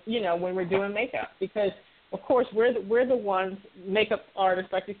when we're doing makeup, because of course we're the ones, makeup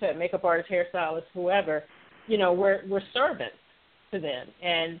artists, like you said, makeup artists, hairstylists, whoever, you know, we're servants to them.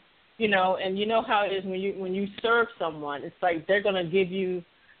 And you know how it is when you serve someone, it's like they're going to give you,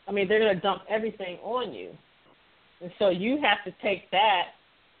 I mean, they're going to dump everything on you. And so you have to take that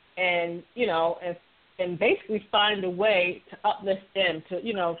and, you know, and basically find a way to uplift them, to,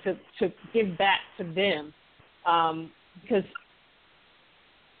 you know, to give back to them, because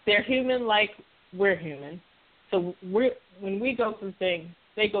they're human like we're human. So when we go through things,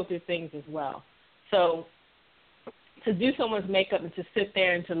 they go through things as well. So to do someone's makeup and to sit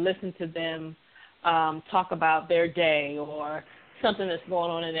there and to listen to them talk about their day or something that's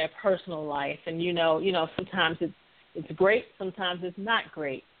going on in their personal life, and you know, sometimes it's great, sometimes it's not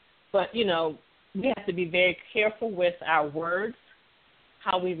great, but you know, we have to be very careful with our words,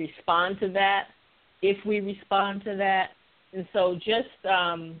 how we respond to that, if we respond to that, and so just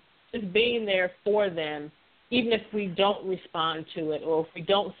being there for them, even if we don't respond to it or if we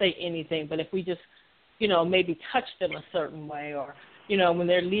don't say anything, but if we just, you know, maybe touch them a certain way, or, you know, when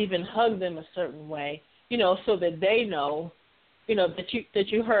they're leaving, hug them a certain way, you know, so that they know, you know, that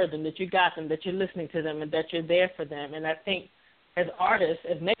you heard them, that you got them, that you're listening to them, and that you're there for them. And I think as artists,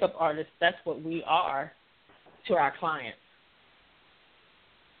 as makeup artists, that's what we are to our clients.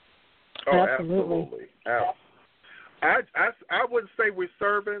 Oh, absolutely. I wouldn't say we're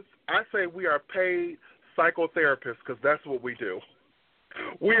servants. I say we are paid psychotherapists, because that's what we do.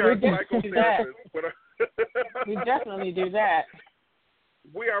 We are psychotherapists. We definitely do that.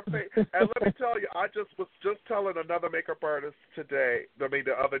 We are paid. And let me tell you, I was just telling another makeup artist the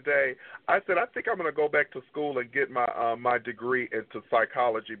other day, I said, I think I'm going to go back to school and get my degree into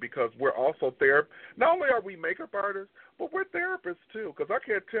psychology, because we're also therapists. Not only are we makeup artists, but we're therapists too, because I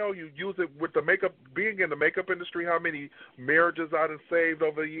can't tell you, with the makeup, being in the makeup industry, how many marriages I done saved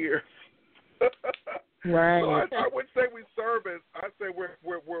over the years. Right. So I wouldn't say we servants. I say we're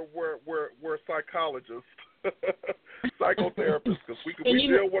psychologists, psychotherapists, because we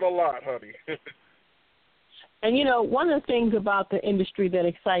deal with a lot, honey. And you know, one of the things about the industry that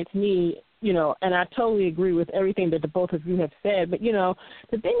excites me, you know, and I totally agree with everything that the both of you have said, but you know,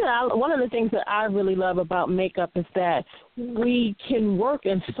 one of the things that I really love about makeup is that we can work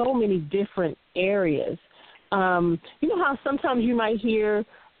in so many different areas. You know how sometimes you might hear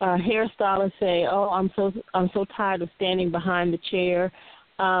hairstylists say, "Oh, I'm so tired of standing behind the chair,"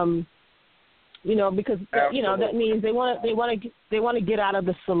 you know, because you know that means they want to get out of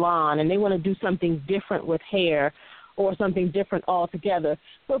the salon and they want to do something different with hair or something different altogether.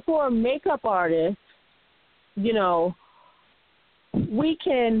 But for a makeup artist, you know, we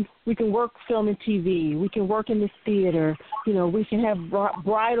can work film and TV, we can work in the theater, you know, we can have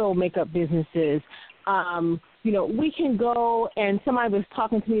bridal makeup businesses. You know, we can go, and somebody was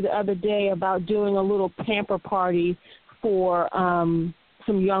talking to me the other day about doing a little pamper party for some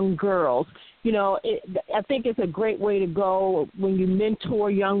young girls. You know, I think it's a great way to go when you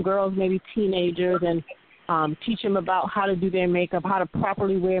mentor young girls, maybe teenagers, and teach them about how to do their makeup, how to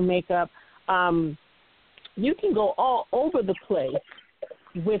properly wear makeup. You can go all over the place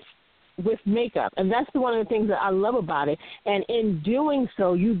with makeup, and that's one of the things that I love about it. And in doing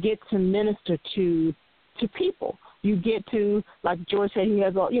so, you get to minister to people. You get to, like George said, he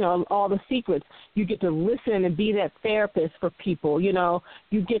has all the secrets. You get to listen and be that therapist for people. You know,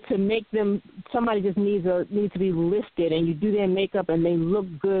 you get to make them. Somebody just needs to be lifted, and you do their makeup, and they look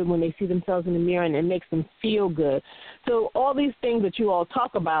good when they see themselves in the mirror, and it makes them feel good. So all these things that you all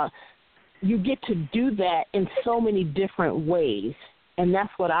talk about, you get to do that in so many different ways, and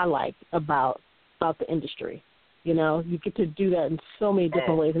that's what I like about the industry. You know, you get to do that in so many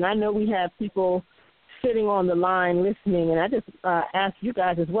different ways, and I know we have people sitting on the line listening, and I just ask you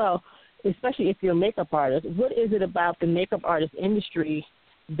guys as well, especially if you're a makeup artist, what is it about the makeup artist industry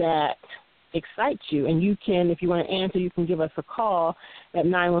that excites you? And you can, if you want to answer, you can give us a call at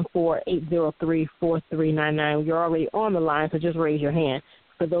 914-803-4399. You're already on the line, so just raise your hand.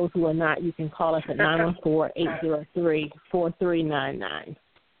 For those who are not, you can call us at 914-803-4399.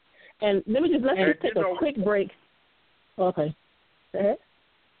 And let's just take a quick break. Okay. Go ahead.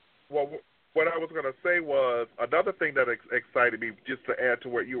 Well, what I was going to say was another thing that excited me, just to add to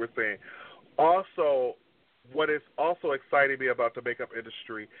what you were saying. Also, what is also exciting me about the makeup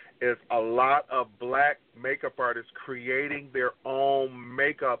industry is a lot of black makeup artists creating their own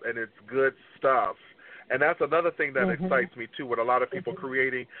makeup, and it's good stuff. And that's another thing that excites me too, with a lot of people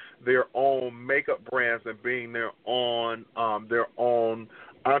creating their own makeup brands and being their own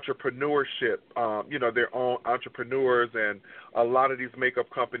entrepreneurship, their own entrepreneurs, and a lot of these makeup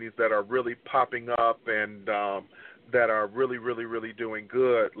companies that are really popping up and that are really, really, really doing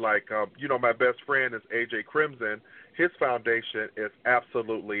good. Like, my best friend is AJ Crimson. His foundation is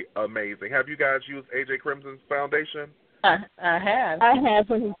absolutely amazing. Have you guys used AJ Crimson's foundation? I have. I have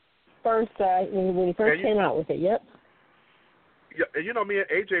when he first came out with it. Yep. Yeah, me and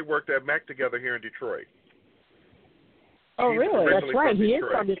AJ worked at Mac together here in Detroit. Oh, really? That's right. He is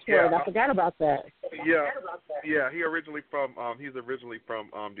from Detroit. Yeah. I forgot about that. Yeah, he's originally from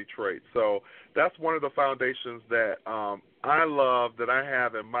Detroit. So that's one of the foundations that I love, that I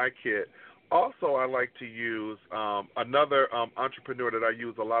have in my kit. Also, I like to use another entrepreneur that I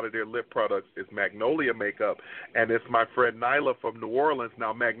use a lot of their lip products is Magnolia Makeup, and it's my friend Nyla from New Orleans.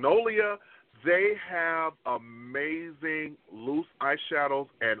 Now, Magnolia, they have amazing loose eyeshadows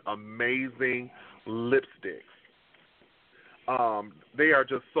and amazing lipsticks. They are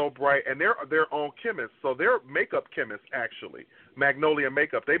just so bright, and they're their own chemists. So they're makeup chemists, actually. Magnolia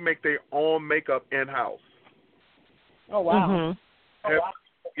Makeup. They make their own makeup in-house. Oh, wow. Mm-hmm.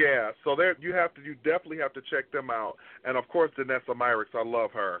 Yeah, so you definitely have to check them out. And of course, Danessa Myricks, I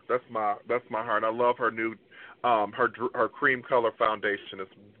love her. That's my heart. I love her new her cream color foundation,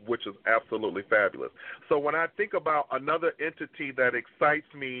 which is absolutely fabulous. So when I think about another entity that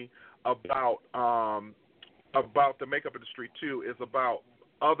excites me about the makeup industry too, is about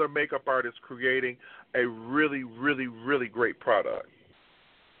other makeup artists creating a really, really, really great product.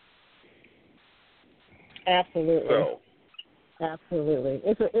 Absolutely. Absolutely.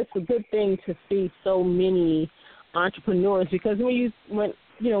 It's a good thing to see so many entrepreneurs, because when you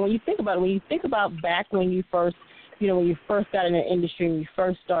think about it, when you think about back when you first got in the industry, when you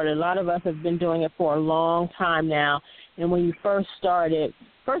first started, a lot of us have been doing it for a long time now. And when you first started,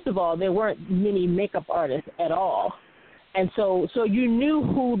 first of all, there weren't many makeup artists at all. And so you knew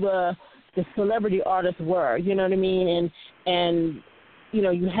who the celebrity artists were, you know what I mean? And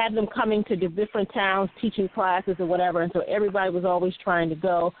you had them coming to the different towns, teaching classes or whatever, and so everybody was always trying to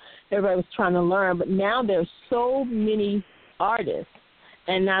go. Everybody was trying to learn. But now there's so many artists.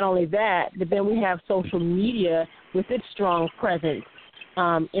 And not only that, but then we have social media with its strong presence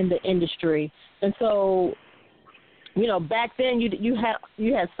in the industry. And so, back then you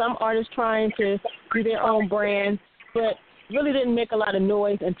had some artists trying to do their own brand, but really didn't make a lot of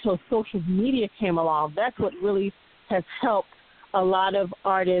noise until social media came along. That's what really has helped a lot of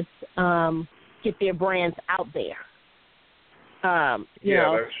artists get their brands out there. That's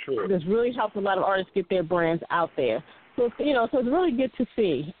true. It's really helped a lot of artists get their brands out there. So it's really good to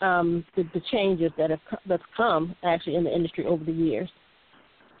see the changes that's come actually in the industry over the years.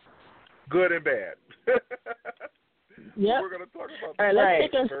 Good and bad. Yep. We're going to talk about all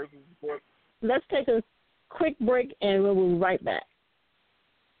right, let's take a quick break, and we'll be right back.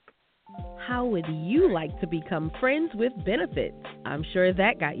 How would you like to become friends with benefits? I'm sure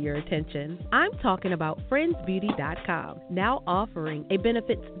that got your attention. I'm talking about friendsbeauty.com, now offering a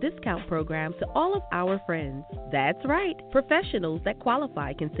benefits discount program to all of our friends. That's right. Professionals that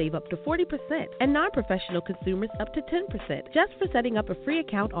qualify can save up to 40% and non-professional consumers up to 10% just for setting up a free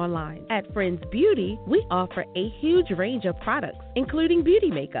account online. At Friends Beauty, we offer a huge range of products, including beauty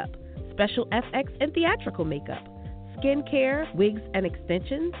makeup, special FX and theatrical makeup, skincare, wigs and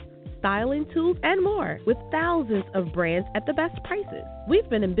extensions, styling tools, and more, with thousands of brands at the best prices. We've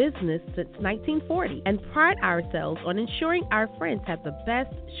been in business since 1940 and pride ourselves on ensuring our friends have the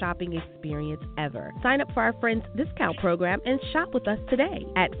best shopping experience ever. Sign up for our Friends discount program and shop with us today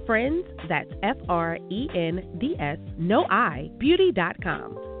at Friends, that's FRENDS, no I,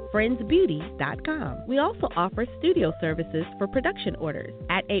 beauty.com. friendsbeauty.com. We also offer studio services for production orders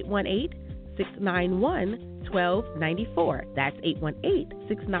at 818-691-1294. That's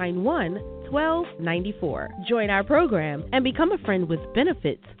 818-691-1294. Join our program and become a friend with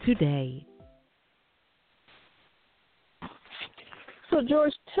benefits today. So,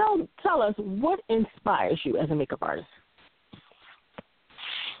 George, tell us, what inspires you as a makeup artist?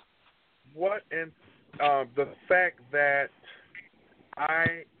 The fact that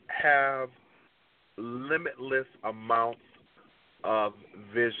I have limitless amounts of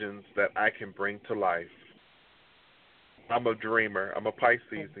visions that I can bring to life. I'm a dreamer. I'm a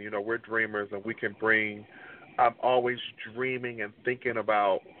Pisces. And, we're dreamers, and I'm always dreaming and thinking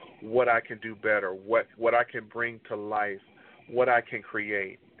about what I can do better, what I can bring to life, what I can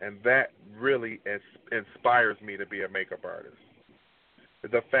create. and that really inspires me to be a makeup artist.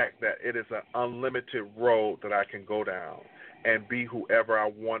 The fact that it is an unlimited road that I can go down and be whoever I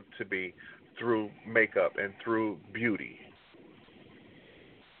want to be through makeup and through beauty.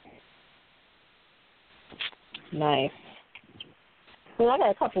 Nice. So I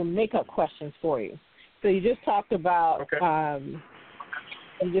got a couple makeup questions for you. So you just talked about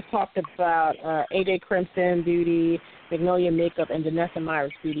AJ Crimson Beauty, Magnolia Makeup, and Danessa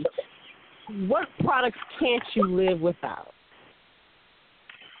Myers Beauty. What products can't you live without?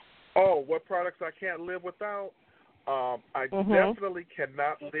 Oh, what products I can't live without? I definitely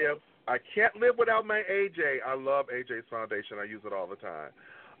cannot live. I can't live without my AJ. I love AJ's foundation. I use it all the time.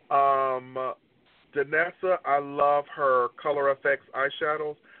 Danessa, I love her Color FX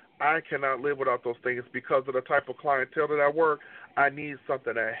eyeshadows. I cannot live without those things because of the type of clientele that I work. I need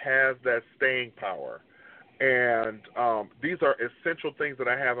something that has that staying power. And these are essential things that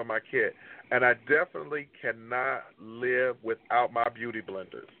I have in my kit. And I definitely cannot live without my beauty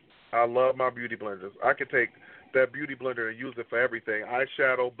blenders. I love my beauty blenders. I can take that beauty blender and use it for everything.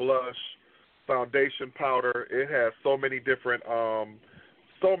 Eyeshadow, blush, foundation, powder. It has so many different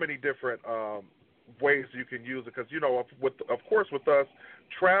ways you can use it. Because, of course, with us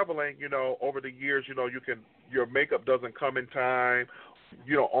traveling, over the years, your makeup doesn't come in time,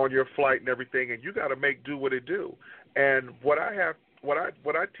 on your flight and everything, and you got to make do what it do. And what I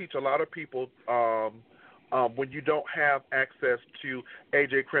teach a lot of people, when you don't have access to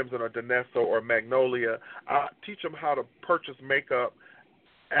AJ Crimson or Danessa or Magnolia, I teach them how to purchase makeup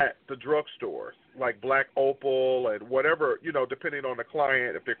at the drugstores, like Black Opal and whatever, depending on the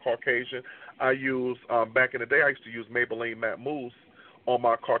client. If they're Caucasian, I use, back in the day, I used to use Maybelline Matte Mousse on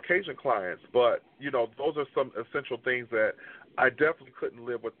my Caucasian clients. But, those are some essential things that I definitely couldn't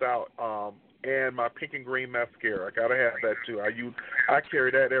live without. And my pink and green mascara, I got to have that too. I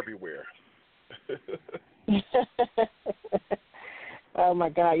carry that everywhere. Oh, my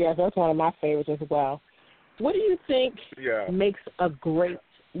God, yes, that's one of my favorites as well. What do you think makes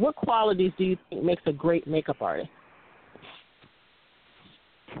what qualities do you think makes a great makeup artist?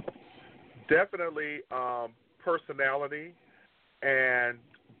 Definitely personality, and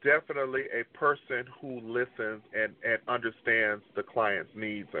definitely a person who listens and understands the client's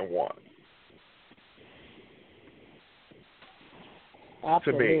needs and wants.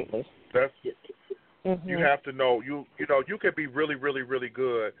 Absolutely. To me, that's you have to know. You could be really, really, really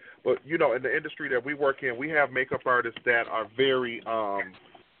good, but in the industry that we work in, we have makeup artists that are very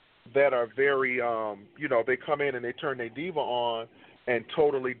they come in and they turn their diva on and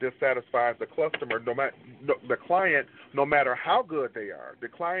totally dissatisfies the customer. The client, no matter how good they are, the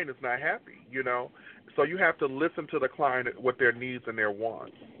client is not happy. So you have to listen to the client, what their needs and their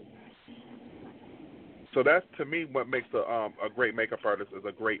wants. So that's, to me, what makes a great makeup artist is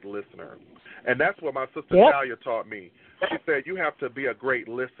a great listener. And that's what my sister Talia taught me. She said you have to be a great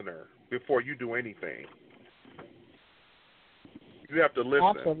listener before you do anything. You have to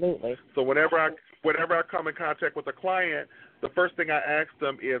listen. Absolutely. So whenever I come in contact with a client, the first thing I ask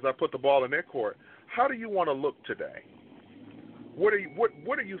them is, I put the ball in their court. How do you want to look today? What are you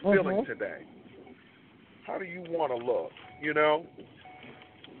feeling today? How do you want to look?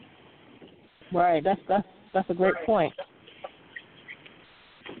 Right. That's a great point.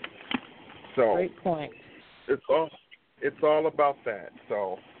 So great point. It's all about that.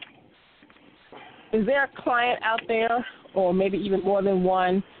 So, is there a client out there, or maybe even more than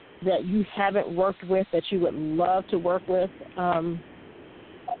one, that you haven't worked with that you would love to work with?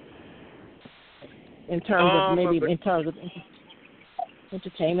 In terms of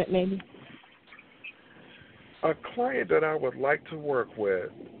entertainment, maybe. A client that I would like to work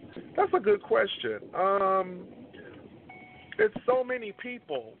with. That's a good question. It's so many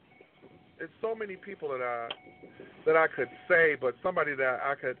people. It's so many people that I could say, but somebody that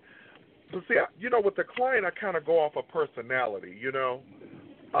I could. But see, with the client, I kind of go off of personality.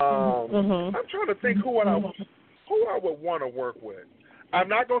 I'm trying to think who I would want to work with. I'm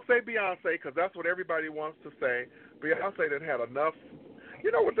not gonna say Beyonce because that's what everybody wants to say. Beyonce didn't have enough.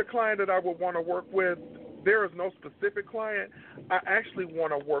 With the client that I would want to work with, there is no specific client. I actually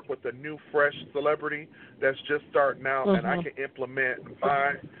want to work with a new, fresh celebrity that's just starting out, and I can implement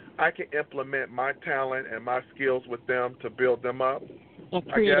my talent and my skills with them to build them up. And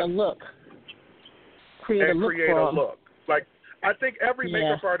create a look. Create a look. Like, I think every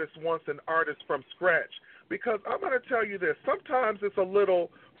makeup artist wants an artist from scratch, because I'm going to tell you this. Sometimes it's a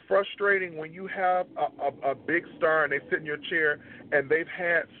little frustrating when you have a big star and they sit in your chair and they've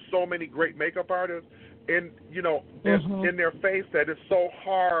had so many great makeup artists in their face that it's so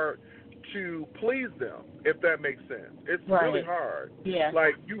hard to please them, if that makes sense. It's really hard. Yeah.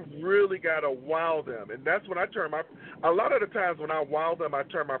 Like, you really got to wow them. And that's when I turn a lot of the times when I wow them, I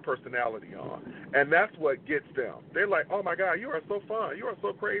turn my personality on. And that's what gets them. They're like, oh, my God, you are so fun. You are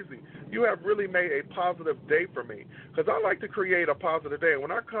so crazy. You have really made a positive day for me. Because I like to create a positive day.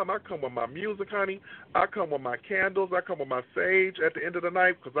 When I come with my music, honey. I come with my candles. I come with my sage at the end of the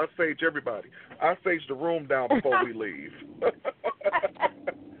night because I sage everybody. I sage the room down before we leave.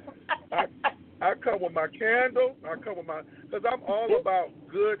 I come with my candle. Because I'm all about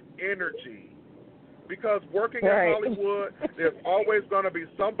good energy. Because working in Hollywood, there's always going to be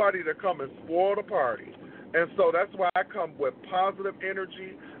somebody to come and spoil the party. And so that's why I come with positive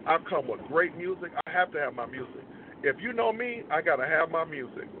energy. I come with great music. I have to have my music. If you know me, I got to have my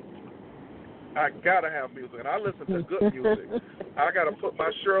music. I got to have music. And I listen to good music. I got to put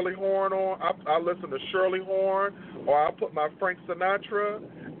my Shirley Horn on. I listen to Shirley Horn, or I put my Frank Sinatra,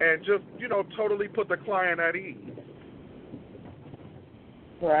 and just, totally put the client at ease.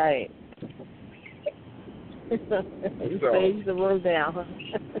 Right. You sage the room down,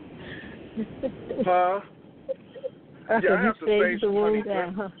 huh? Yeah, I have to sage the room honey,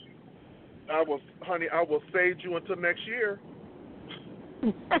 down, huh? I will sage you until next year.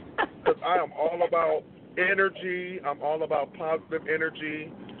 Because I am all about energy. I'm all about positive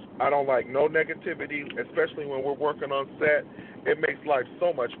energy. I don't like no negativity, especially when we're working on set. It makes life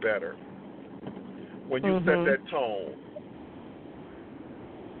so much better when you set that tone.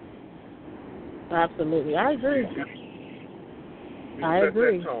 Absolutely. I agree. You I set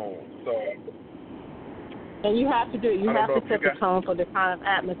agree. that tone. So, and you have to do it. You have to set the tone for the kind of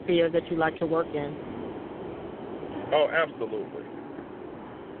atmosphere that you like to work in. Oh, absolutely.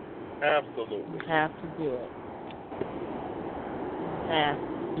 Absolutely. You have to do it. Have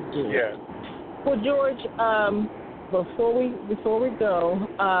to do it. Yes. Well, George, before we go,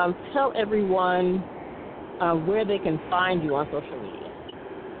 tell everyone where they can find you on social media.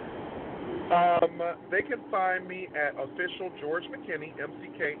 They can find me at official George McKenney,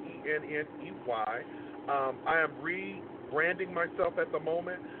 McKenney. I am rebranding myself at the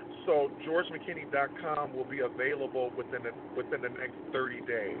moment, so GeorgeMcKenney.com will be available within the next 30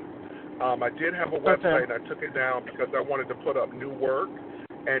 days. I did have a website. I took it down because I wanted to put up new work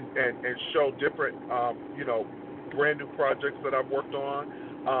and show different, brand new projects that I've worked on.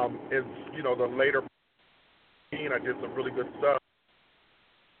 The later, I did some really good stuff.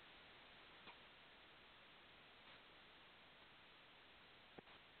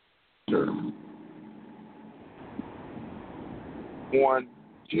 On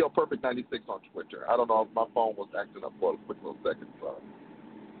GeoPerfect 96 on Twitter. I don't know if my phone was acting up for a quick little second. So.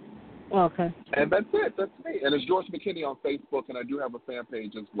 Okay. And that's it. That's me. And it's George McKenney on Facebook, and I do have a fan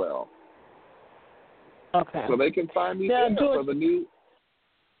page as well. Okay. So they can find me there for the new.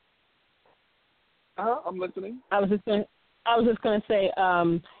 I'm listening. I was just going to say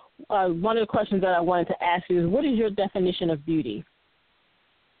one of the questions that I wanted to ask you is, what is your definition of beauty?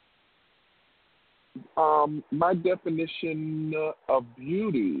 My definition of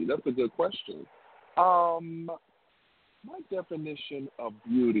beauty, that's a good question. My definition of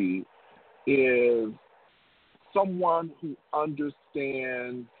beauty is someone who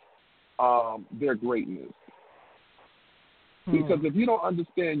understands their greatness. Because if you don't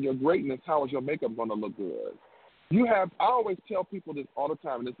understand your greatness, how is your makeup going to look good? I always tell people this all the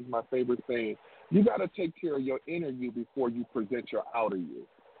time, and this is my favorite thing. You got to take care of your inner you before you present your outer you.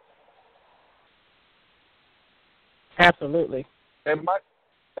 Absolutely. And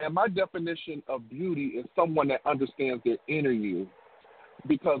my definition of beauty is someone that understands their inner you.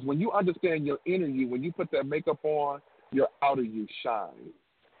 Because when you understand your inner you, when you put that makeup on, your outer you shines.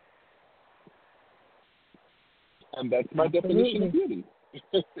 And that's my definition of beauty.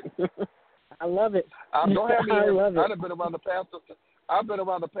 I love it. Don't have me I love it. I've been around the pastors. I've been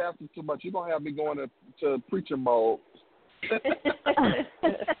around the pastors too much. You're gonna have me going to preacher mode. I'm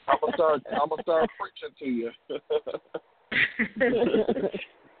gonna start preaching to you.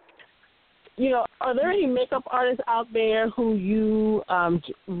 Are there any makeup artists out there who you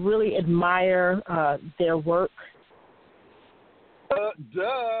really admire their work?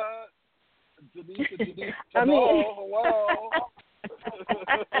 Denise, hello.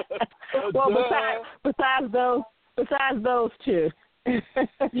 Well, besides those two.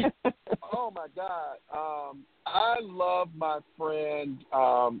 Oh my God! I love my friend,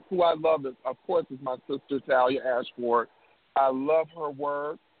 who I love, of course, is my sister Talia Ashford. I love her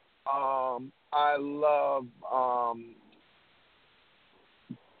work. I love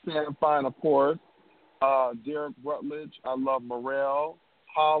Sam Fine, of course. Derek Rutledge. I love Morel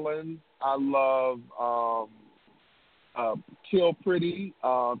Hollins. I love Kill Pretty,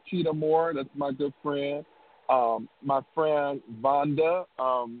 Tita Moore, that's my good friend. My friend Vonda.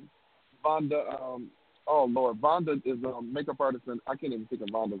 Oh, Lord. Vonda is a makeup artist, and I can't even think of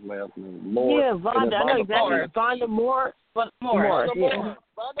Vonda's last name. Lord. Yeah, Vonda. I know exactly. Vonda Moore. Vonda Yeah. Moore.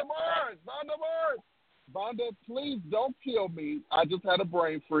 Vonda, please don't kill me. I just had a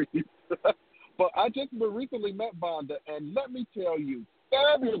brain freeze. But I just recently met Vonda, and let me tell you,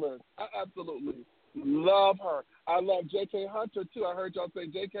 fabulous. I absolutely love her. I love J.K. Hunter, too. I heard y'all say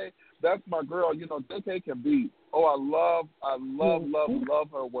J.K. That's my girl. You know, J.K. can beat. Oh, I love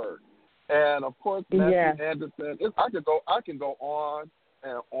her work. And, of course, Matthew Anderson. I can go on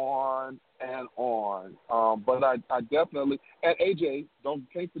and on and on. But I definitely – and AJ,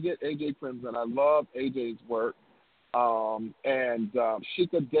 can't forget AJ Crimson. I love AJ's work. And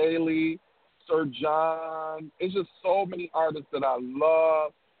Sheikah Daly, Sir John. It's just so many artists that I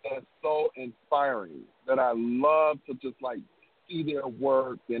love and so inspiring that I love to just, like, see their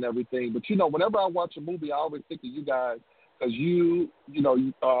work and everything. But, you know, whenever I watch a movie, I always think of you guys. Because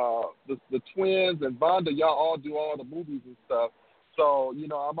the twins and Vonda, y'all all do all the movies and stuff. So, you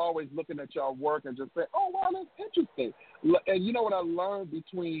know, I'm always looking at y'all work and just saying, oh, wow, that's interesting. And you know what I learned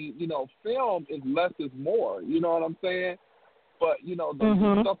between, you know, film is less is more. You know what I'm saying? But, you know,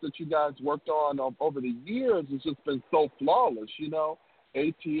 the stuff that you guys worked on over the years has just been so flawless, you know.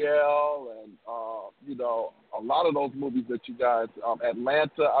 ATL and, you know, a lot of those movies that you guys,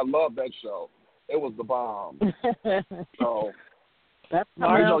 Atlanta, I love that show. It was the bomb. So, that's you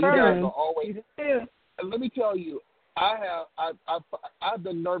know, you guys are always. And let me tell you, I've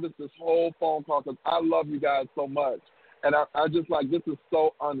been nervous this whole phone call because I love you guys so much, and I just like this is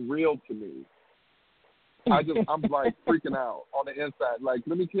so unreal to me. I'm like freaking out on the inside. Like,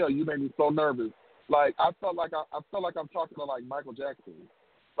 let me tell you, you made me so nervous. Like I felt like I'm talking to like Michael Jackson.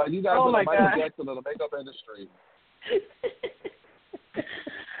 Like you guys are the Michael Jackson of the makeup industry.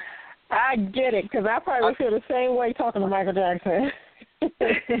 I get it, because I probably would feel the same way talking to Michael Jackson.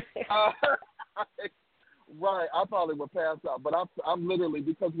 Right, I probably would pass out. But I'm literally,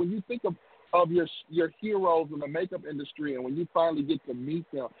 because when you think of your heroes in the makeup industry, and when you finally get to meet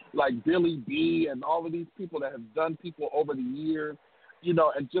them, like Billy B and all of these people that have done people over the years, you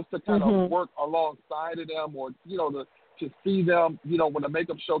know, and just to kind of work alongside of them, or, you know, to see them, you know, when the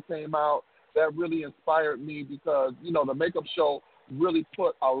makeup show came out, that really inspired me because, you know, the makeup show really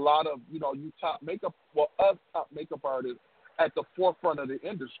put a lot of, you know, us top makeup artists at the forefront of the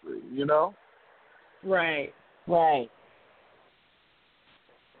industry, you know? Right.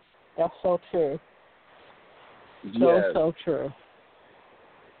 That's so true. So true.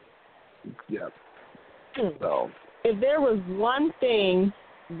 Yeah. So, if there was one thing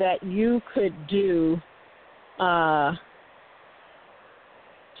that you could do to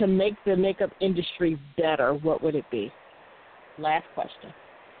make the makeup industry better, what would it be? Last question.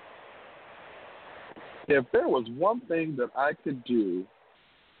 If there was one thing that I could do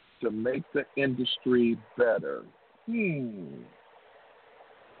to make the industry better, you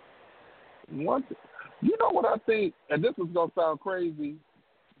know what I think, and this is going to sound crazy,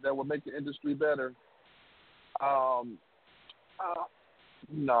 that would make the industry better? No,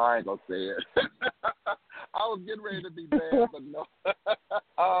 I ain't going to say it. I was getting ready to be bad, but no.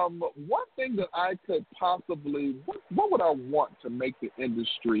 One thing that I could possibly, what would I want to make the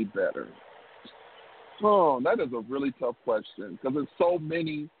industry better? Oh, that is a really tough question because there's so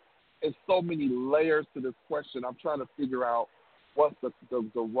many layers to this question. I'm trying to figure out what's the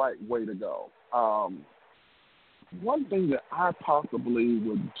right way to go. One thing that I possibly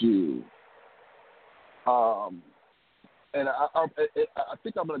would do, and I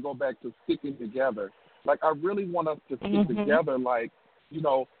think I'm going to go back to sticking together. Like, I really want us to stick together, like, you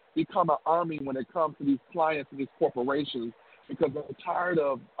know, become an army when it comes to these clients and these corporations, because I'm tired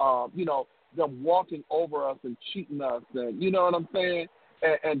of, you know, them walking over us and cheating us, and you know what I'm saying,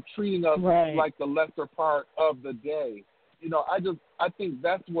 and treating us like the lesser part of the day. You know, I think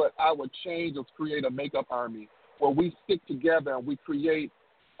that's what I would change, is create a makeup army where we stick together and we create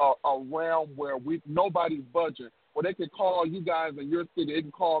a realm where nobody's budging, where they can call you guys in your city, they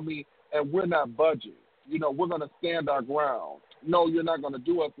can call me, and we're not budging. You know, we're going to stand our ground. No, you're not going to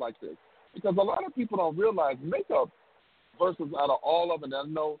do us like this. Because a lot of people don't realize makeup, versus out of all of it, and I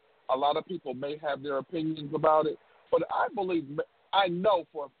know a lot of people may have their opinions about it, but I know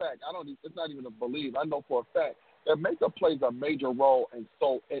for a fact, it's not even a believe, I know for a fact that makeup plays a major role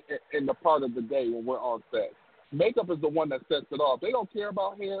in the part of the day when we're on set. Makeup is the one that sets it off. They don't care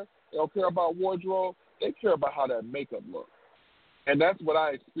about hair. They don't care about wardrobe. They care about how that makeup looks. And that's what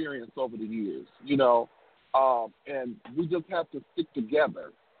I experienced over the years, you know. And we just have to stick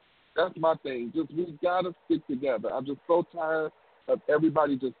together That's my thing. Just we gotta stick together. I'm just so tired of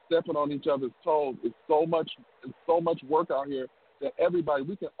everybody just stepping on each other's toes. It's so much work out here that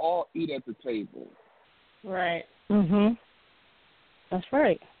we can all eat at the table. Right. Mhm. That's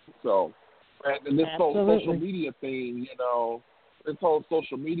right. So, and this whole Absolutely. social media thing,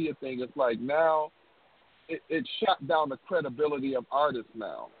 it's like now it shut down the credibility of artists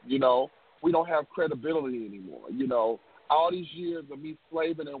now. We don't have credibility anymore. All these years of me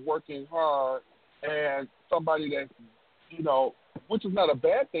slaving and working hard, and somebody that's, which is not a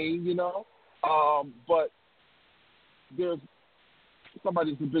bad thing, but there's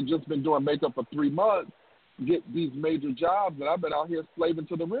somebody who's just been doing makeup for 3 months, get these major jobs, and I've been out here slaving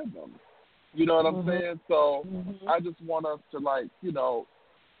to the rhythm. You know what I'm saying? So I just want us to,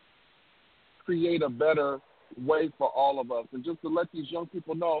 create a better way for all of us, and just to let these young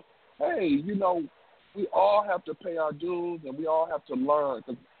people know, hey, we all have to pay our dues, and we all have to learn.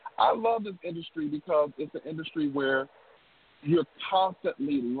 'Cause I love this industry because it's an industry where you're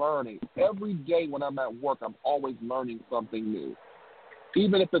constantly learning. Every day when I'm at work, I'm always learning something new,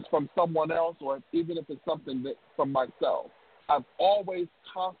 even if it's from someone else or even if it's something from myself. I'm always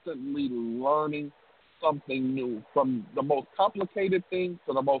constantly learning something new, from the most complicated things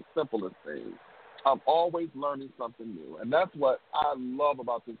to the most simplest things. I'm always learning something new, and that's what I love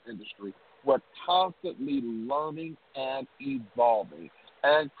about this industry. We're constantly learning and evolving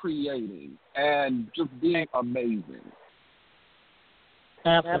and creating and just being amazing.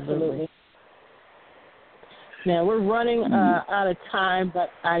 Absolutely. Now, we're running out of time,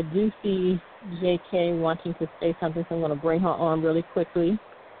 but I do see JK wanting to say something, so I'm going to bring her on really quickly.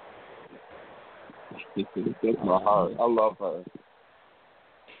 That's my heart. I love her.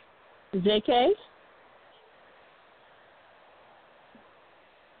 JK?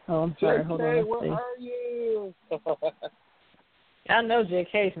 Oh, I'm sorry. JK, hold on. where are you? I know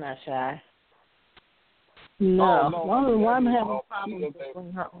JK's not shy. No. No, Why am I having no, problems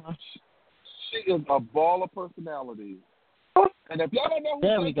bringing her on? She is a ball of personality. And if y'all don't know who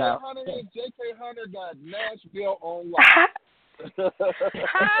There we JK go. Hunter is, JK Hunter got Nashville on lock.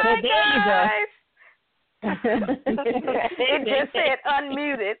 Hi, there guys. It just said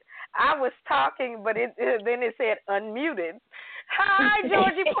unmuted. I was talking, but then it said unmuted. Hi,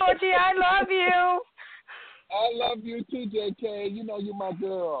 Georgie Porgy. I love you. I love you too, JK. You're my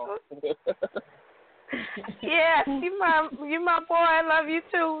girl. Yes, you my boy. I love you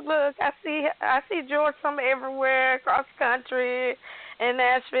too. Look, I see George from everywhere, across the country, in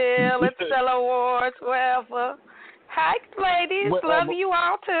Nashville, at the Stella Awards, wherever. Hi, ladies. Love you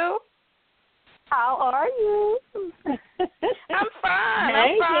all too. How are you? I'm fine.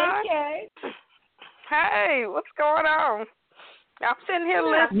 Hey, I'm fine. JK. Hey, what's going on? I'm sitting here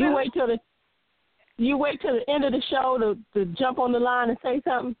listening. You wait till the end of the show to jump on the line and say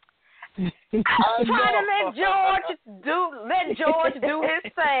something. I'm trying to let George do his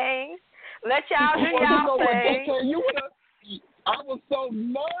thing. Let y'all do y'all thing. I was so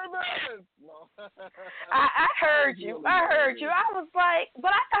nervous. I heard you. I was like,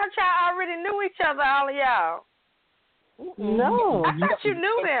 but I thought y'all already knew each other, all of y'all. No. I thought you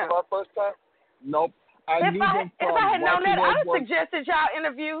knew them. Our first time? Nope. If I had known that, I would have suggested y'all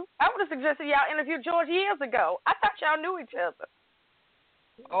interview George years ago. I thought y'all knew each other.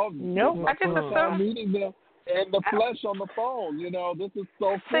 Oh, nope. I just assumed. Meeting them in the flesh on the phone. This is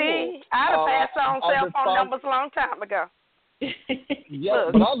so cool. See, I would have passed on cell phone numbers a long time ago.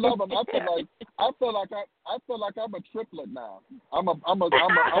 Yeah, but I love them. I feel like I'm a triplet now. I'm a oh my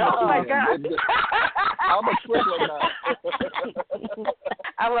God. I'm a triplet now.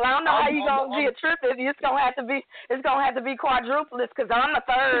 Well, I don't know how you gonna be a triplet. It's gonna have to be quadruplets because I'm the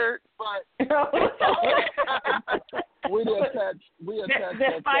third. Right. We attach.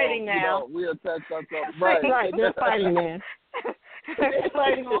 They're fighting now. We attach ourselves. Right. They're fighting now. They're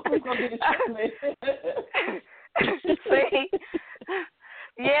fighting on who's gonna be the triplet. See,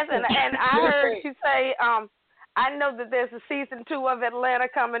 yes, and I heard you say, I know that there's a season 2 of Atlanta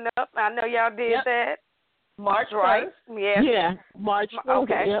coming up. I know y'all did that. March 1st. Right? Yes. Yeah, March 1st.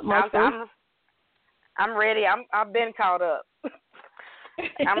 Okay. Yeah, March 1st. I'm ready. I've been caught up.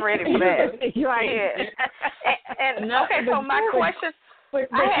 I'm ready for that. Right. Yeah. And okay, so my question.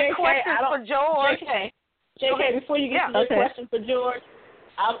 I had questions for George. JK, before you get to your question for George,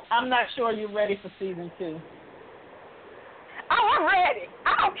 I'm not sure you're ready for season 2. Oh, I'm ready.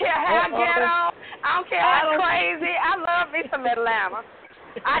 I don't care how ghetto. I don't care how crazy. I love me some Atlanta.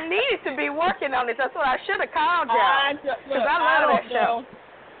 I needed to be working on it. That's what I should have called y'all. Because I love that show.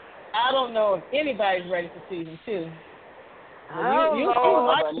 I don't know if anybody's ready for season 2. Well,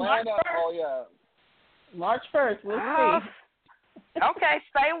 Atlanta. Oh, yeah. March 1st. We'll see. Okay,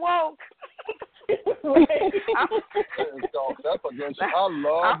 stay woke. So that's a good show. I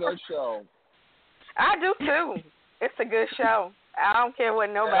love that show. I do too. It's a good show. I don't care what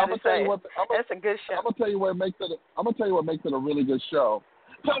nobody says. It's a good show. I'm gonna tell you what makes it. I'm gonna tell you what makes it a really good show.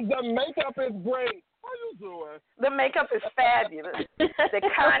 Cause the makeup is great. How you doing? The makeup is fabulous. The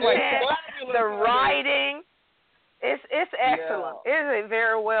content, the writing, it's excellent. Yeah. It's a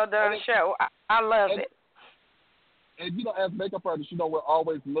very well done show. I love it. And as makeup artists, we're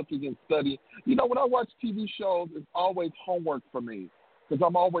always looking and studying. When I watch TV shows, it's always homework for me because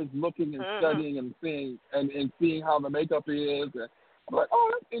I'm always looking and studying and seeing and seeing how the makeup is. And I'm like,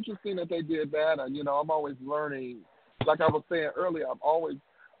 oh, that's interesting that they did that. And I'm always learning. Like I was saying earlier, I'm always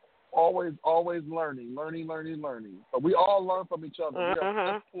learning. So we all learn from each other. We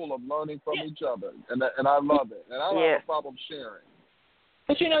are a pool of learning from each other, and I love it. And I don't have a problem sharing.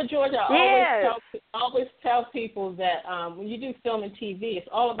 But George, I always tell people that when you do film and TV, it's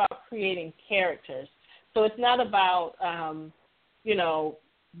all about creating characters. So it's not about,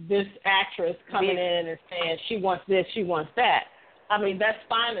 this actress coming in and saying she wants this, she wants that. I mean, that's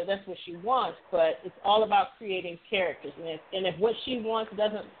fine that that's what she wants, but it's all about creating characters. And if what she wants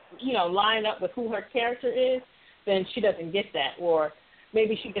doesn't, line up with who her character is, then she doesn't get that. Or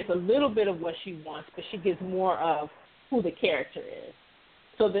maybe she gets a little bit of what she wants, but she gets more of who the character is.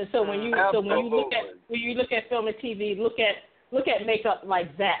 So when you look at film and TV, look at makeup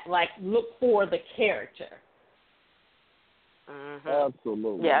like that. Like look for the character.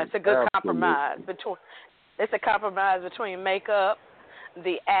 Absolutely. Yeah, it's a good compromise between. It's a compromise between makeup,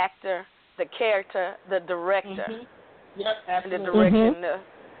 the actor, the character, the director, Yep, absolutely. and the direction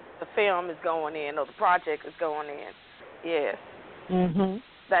the film is going in or the project is going in. Yes.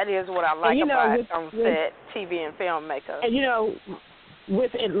 That is what I like about on set, TV and film makeup. And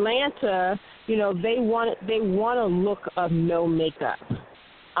with Atlanta, they want a look of no makeup.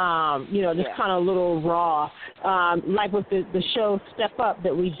 Just kind of a little raw. Like with the show Step Up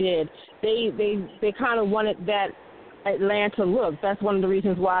that we did, they kind of wanted that Atlanta look. That's one of the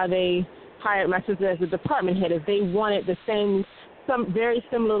reasons why they hired my sister as the department head. Is they wanted some very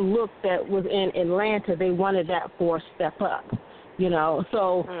similar look that was in Atlanta. They wanted that for Step Up.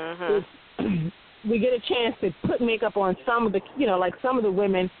 So we get a chance to put makeup on some of the, some of the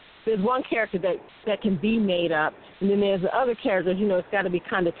women. There's one character that can be made up, and then there's the other characters, it's got to be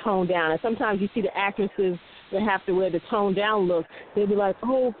kind of toned down. And sometimes you see the actresses that have to wear the toned down look. They'll be like,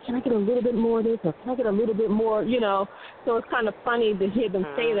 oh, can I get a little bit more of this, or can I get a little bit more, So it's kind of funny to hear them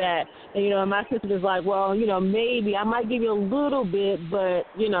say that. And, my sister is like, well, maybe I might give you a little bit, but,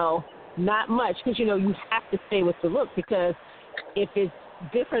 not much, because, you have to stay with the look, because if it's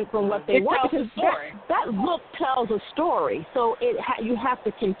different from what they want, because that look tells a story. So you have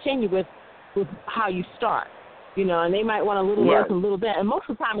to continue with how you start, and they might want a little less, a little bit. And most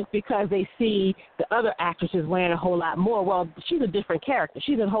of the time it's because they see the other actresses wearing a whole lot more. Well, she's a different character.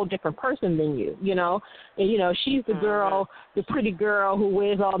 She's a whole different person than you, And, she's the girl, the pretty girl who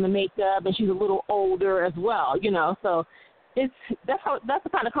wears all the makeup, and she's a little older as well, So that's the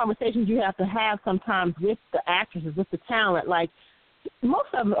kind of conversations you have to have sometimes with the actresses, with the talent. Like, most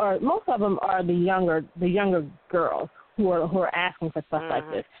of them are the younger girls who are asking for stuff like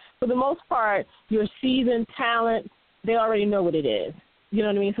this. For the most part, your seasoned talent, they already know what it is. You know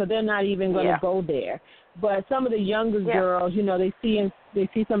what I mean? So they're not even going to go there. But some of the younger girls, they see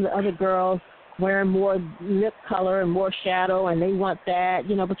some of the other girls wearing more lip color and more shadow, and they want that.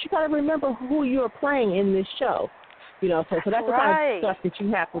 But you got to remember who you're playing in this show. So that's the kind of stuff that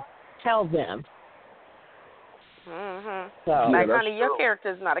you have to tell them. So, honey, your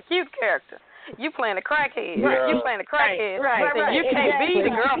character is not a cute character. You playing a crackhead. Yeah. You playing a crackhead. Right. You can't be the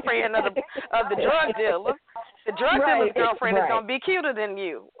girlfriend of the drug dealer. The drug dealer's girlfriend is gonna be cuter than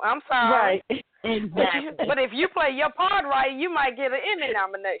you. I'm sorry. Right. Exactly. But if you play your part right, you might get an Emmy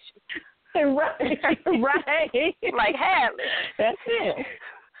nomination. Right. Like Hadley. That's it.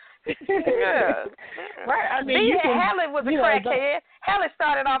 Yeah. Right. I mean, Hallie was a crackhead. Hallie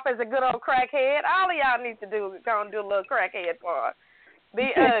started off as a good old crackhead. All of y'all need to do is go and do a little crackhead part.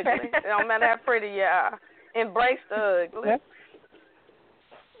 Be ugly. It don't matter how pretty you are. Embrace the ugly.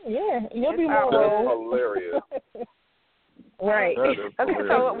 Yeah, you'll be more. That's hilarious. Right. Okay,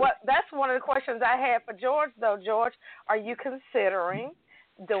 so that's one of the questions I had for George, though. George, are you considering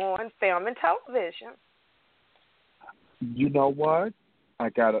doing film and television? You know what?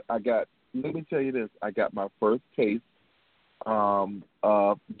 Let me tell you this. I got my first taste of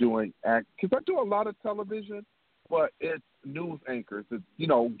doing because I do a lot of television, but it's news anchors. It's,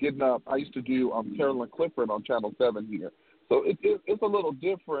 getting up. I used to do Carolyn Clifford on Channel 7 here. So it's a little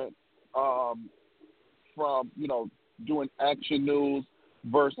different from, doing action news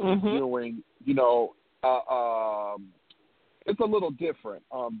versus doing, you know, it's a little different.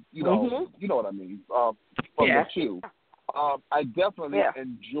 You know, you know what I mean. From the two, I definitely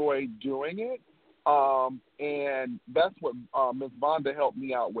enjoy doing it, and that's what Ms. Vonda helped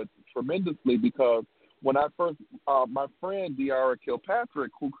me out with tremendously, because when I first, my friend Deara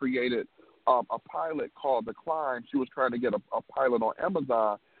Kilpatrick, who created a pilot called The Climb, she was trying to get a pilot on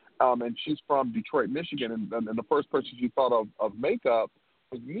Amazon, and she's from Detroit, Michigan, and the first person she thought of makeup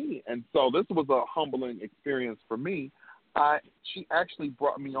was me, and so this was a humbling experience for me. She actually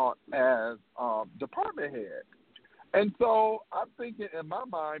brought me on as department head. And so I'm thinking in my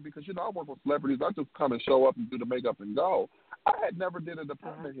mind, because, you know, I work with celebrities, I just come and show up and do the makeup and go. I had never did a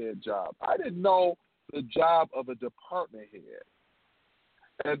department head job. I didn't know the job of a department head.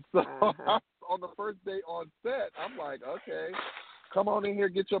 And so on the first day on set, I'm like, okay, come on in here,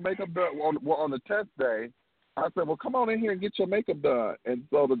 get your makeup done. On the test day, I said, well, come on in here and get your makeup done. And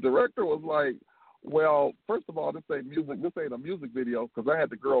so the director was like, well, first of all, this ain't music. This ain't a music video, because I had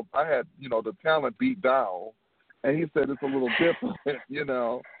you know, the talent beat down. And he said it's a little different, you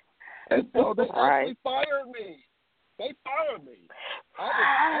know. And so they actually fired me. They fired me.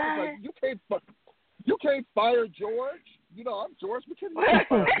 I was like, you can't fire George. You know, I'm George McKenney. You can't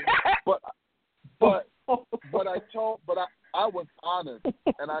fire me. But I was honest,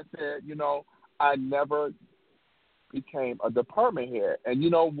 and I said, you know, I never became a department head. And you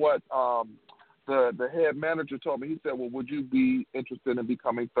know what? The head manager told me. He said, well, would you be interested in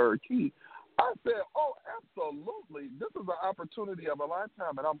becoming third key? I said, oh, absolutely. This is an opportunity of a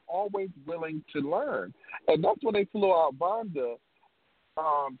lifetime, and I'm always willing to learn. And that's when they flew out Vonda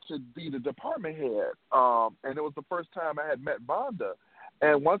to be the department head. And it was the first time I had met Vonda.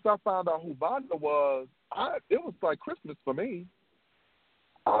 And once I found out who Vonda was, it was like Christmas for me.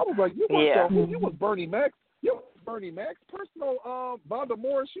 I was like, you was Bernie Mac's. You was Bernie Mac's personal Vonda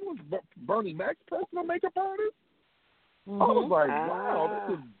Moore. She was Bernie Mac's personal makeup artist. I was like,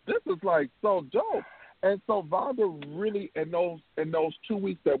 wow, this is like so dope. And so Vonda really, in those 2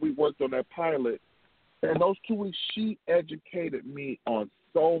 weeks that we worked on that pilot, in those 2 weeks, she educated me on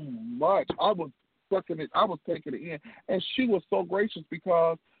so much. I was taking it in, and she was so gracious,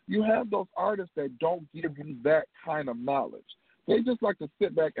 because you have those artists that don't give you that kind of knowledge. They just like to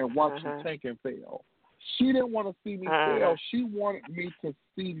sit back and watch you tank and fail. She didn't want to see me fail. She wanted me to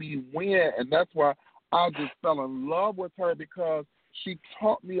see me win, and that's why I just fell in love with her, because she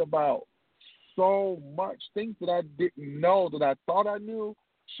taught me about so much, things that I didn't know that I thought I knew.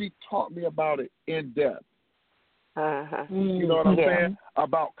 She taught me about it in depth. You know what I'm saying?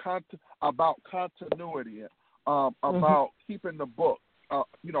 About continuity, about keeping the book,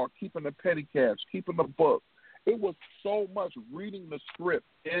 you know, keeping the petty cash, keeping the book. It was so much reading the script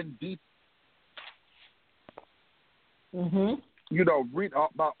in deep. You know, read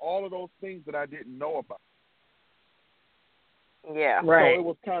about all of those things that I didn't know about. Yeah, right. So it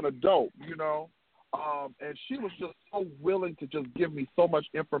was kind of dope, you know. And she was just so willing to just give me so much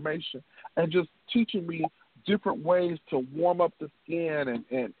information and just teaching me different ways to warm up the skin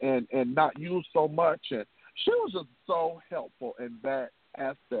and not use so much. And she was just so helpful in that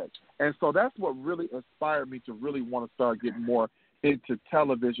aspect. And so that's what really inspired me to really want to start getting more into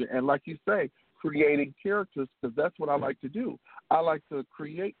television. And like you say, creating characters, because that's what I like to do. I like to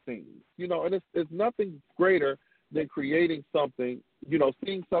create things, you know, and it's nothing greater than creating something, you know,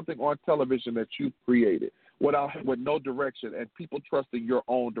 seeing something on television that you've created with no direction and people trusting your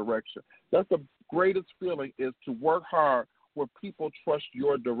own direction. That's the greatest feeling, is to work hard where people trust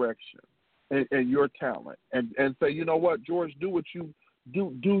your direction and your talent and say, you know what, George, do what you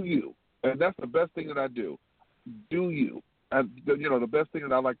do you. And that's the best thing that I do. Do you. And, you know, the best thing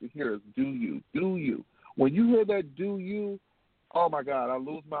that I like to hear is do you. Do you. When you hear that do you, oh, my God, I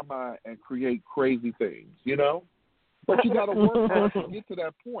lose my mind and create crazy things, you know? But you got to work hard to get to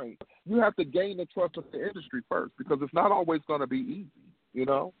that point. You have to gain the trust of the industry first, because it's not always going to be easy, you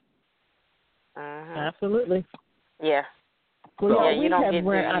know? Absolutely. Yeah. Well, yeah, you don't get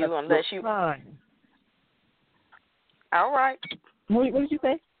do you unless you. Time. All right. What did you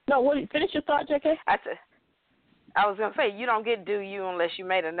say? No, finish your thought, JK. I was going to say, you don't get do you unless you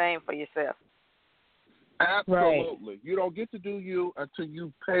made a name for yourself. Absolutely. Right. You don't get to do you until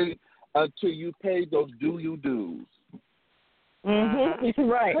you pay those do you dues.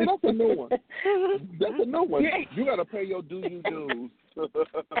 Right. Hey, that's a new one. That's a new one. You got to pay your do you dues. You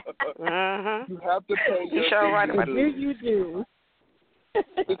have to pay your do you dues.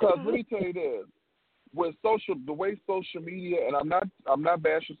 Because let me tell you this. With the way social media, and I'm not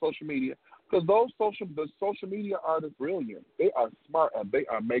bashing social media, because the social media artists brilliant. They are smart and they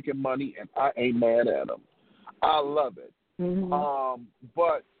are making money, and I ain't mad at them. I love it. Mm-hmm.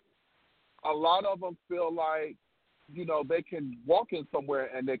 But a lot of them feel like, they can walk in somewhere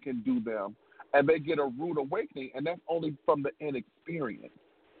and they can do them, and they get a rude awakening, and that's only from the inexperience.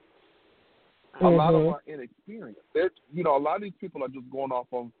 A lot of them are inexperienced. A lot of these people are just going off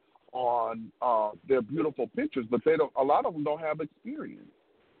on their beautiful pictures, but a lot of them don't have experience.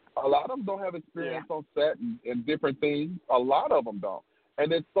 A lot of them don't have experience on set and different things. A lot of them don't.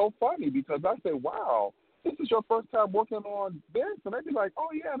 And it's so funny because I say, wow, this is your first time working on this? And they'd be like, oh,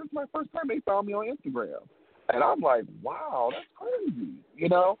 yeah, this is my first time they found me on Instagram. And I'm like, wow, that's crazy,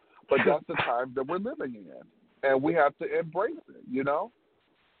 But that's the time that we're living in. And we have to embrace it,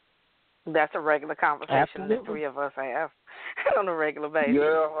 That's a regular conversation Absolutely. the three of us have on a regular basis.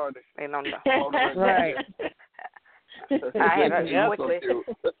 Yeah, honey. Ain't on the Right. I had a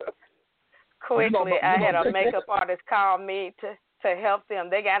quickly. I had a makeup artist call me to help them.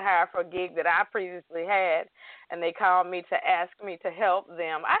 They got hired for a gig that I previously had, and they called me to ask me to help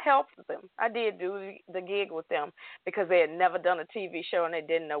them. I helped them. I did do the gig with them because they had never done a TV show and they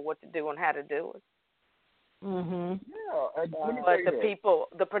didn't know what to do and how to do it. Mm-hmm. Yeah, but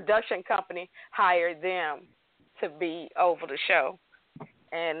the production company hired them to be over the show,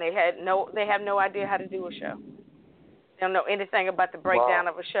 and they have no idea how to do a show. They don't know anything about the breakdown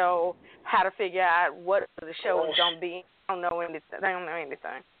of a show, how to figure out what the show is going to be. They don't know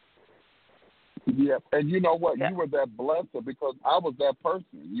anything. Yeah, and you know what? You were that blesser because I was that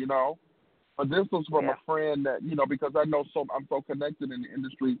person, But this was from a friend that, because I know I'm so connected in the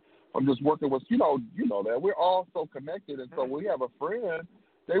industry. I'm just working with, you know that we're all so connected, and so we have a friend.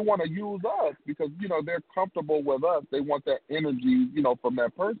 They want to use us because they're comfortable with us. They want that energy, from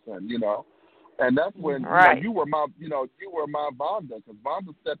that person, and that's when you were my Vonda, because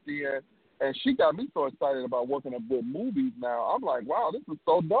Vonda stepped in and she got me so excited about working with movies. Now I'm like, wow, this is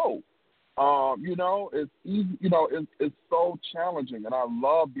so dope. It's easy, it's so challenging, and I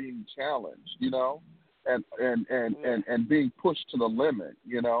love being challenged, and being pushed to the limit,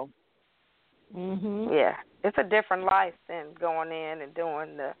 Mm-hmm. Yeah, it's a different life than going in and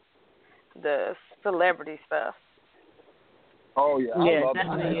doing the celebrity stuff. Oh yeah, I love it. I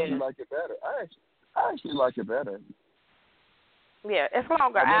definitely actually like it better. I actually like it better. Yeah, it's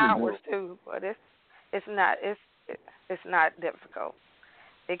longer hours too, but it's not difficult.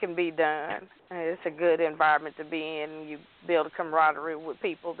 It can be done. It's a good environment to be in. You build a camaraderie with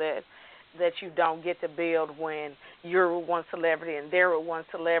people that you don't get to build when you're one celebrity and they're one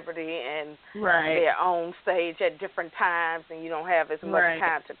celebrity and they're on stage at different times and you don't have as much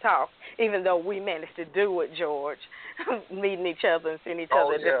time to talk, even though we managed to do it, George, meeting each other and seeing each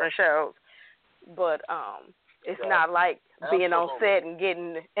other at different shows. But it's not like being on set and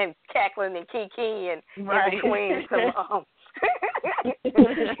getting and cackling and kikiing in between some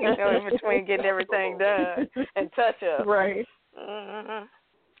in between getting everything done and touch up. Right. Mm-hmm.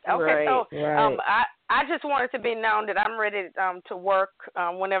 Okay, I just wanted to be known that I'm ready to work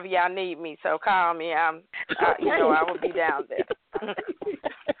whenever y'all need me. So call me. I will be down there.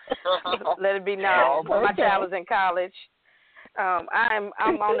 Let it be known. My child is in college. I'm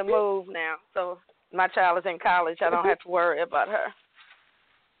on the move now, so my child is in college. I don't have to worry about her.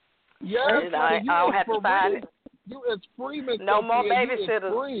 Yes, I don't have to find it. You is free, Miss No more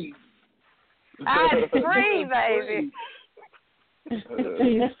babysitters. I'm free, baby. She's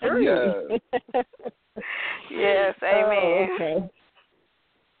free. Yes, amen. Okay.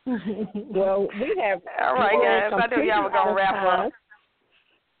 Well, we have. All right, guys. I knew y'all were gonna wrap up.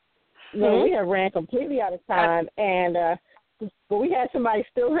 No, we have ran completely out of time, and but we had somebody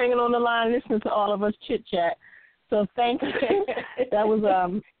still hanging on the line listening to all of us chit chat. So thank you. That was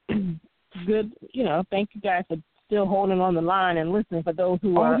good. Thank you guys for still holding on the line and listening. For those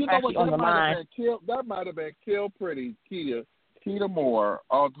who are actually on the line, that might have been Kill Pretty Keita Moore.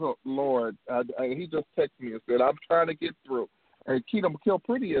 Oh Lord, he just texted me and said I'm trying to get through. And Kill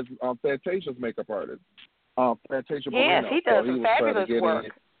Pretty is Fantasia's makeup artist. Fantasia yes, Moreno. he does some fabulous work.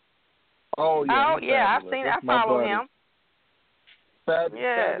 Oh yeah. Oh yeah, I've seen. I follow him.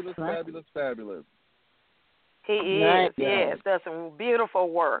 Fabulous. He is. Yes, does some beautiful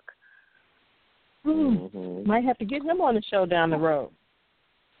work. Mm-hmm. Might have to get him on the show down the road.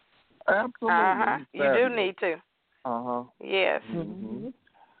 Absolutely. You do need to. Yes. Mm-hmm.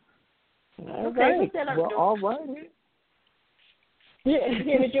 Okay. Well, all right.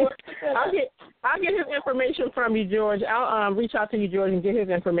 Yeah, George. I'll get his information from you, George. I'll reach out to you, George, and get his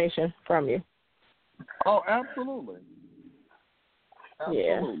information from you. Oh, absolutely.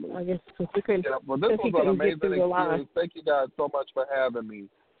 Yeah, I guess we couldn't. Yeah, well, this was an amazing experience. Thank you guys so much for having me.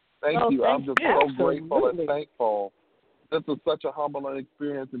 Thank you. I'm just so grateful and thankful. This was such a humbling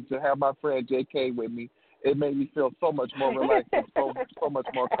experience, and to have my friend J.K. with me it made me feel so much more relaxed and so much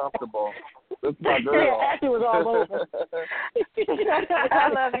more comfortable. This is my girl. It was all over. I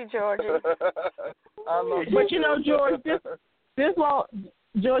love you, Georgie. I love you. But you know, George, this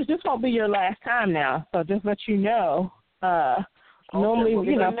won't be your last time now. So just let you know. Normally, well,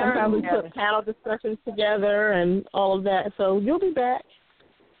 sometimes we put panel discussions together and all of that. So you'll be back.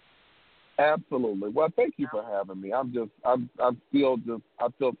 Absolutely. Well, thank you for having me. I feel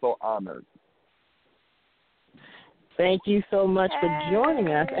so honored. Thank you so much for joining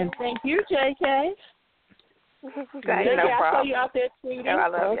us, and thank you, JK. JK, no I problem. saw you out there tweeting. I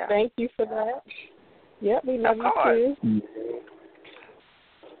love you. Thank you for that. Yep, we love you too.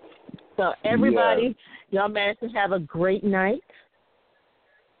 So everybody, y'all managed to have a great night.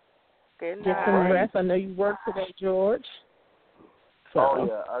 Good night. Get some rest. I know you worked today, George. So. Oh,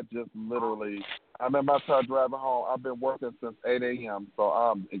 yeah. I just literally, I'm in my car driving home. I've been working since 8 a.m., so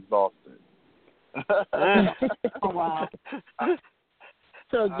I'm exhausted. Oh, wow.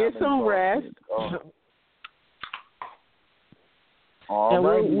 So get some rest. All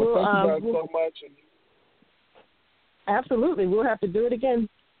right. Thank you guys so much. Absolutely. We'll have to do it again.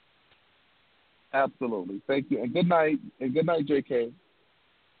 Absolutely. Thank you. And good night. And good night, JK.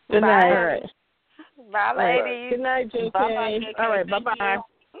 Good night. All right. Bye, ladies. Good night, JK. Bye-bye, JK. All right. Bye-bye.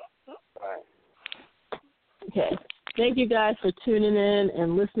 Okay. Thank you guys for tuning in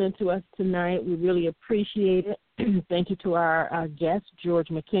and listening to us tonight. We really appreciate it. Thank you to our guest, George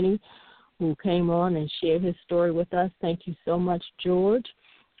McKenney, who came on and shared his story with us. Thank you so much, George.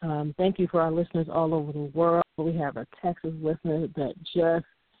 Thank you for our listeners all over the world. We have a Texas listener that just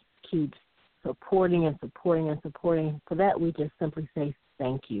keeps supporting and supporting and supporting. For that, we just simply say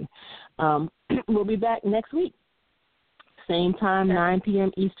thank you. We'll be back next week, same time, 9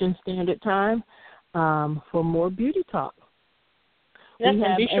 p.m. Eastern Standard Time, for more beauty talk. Yes,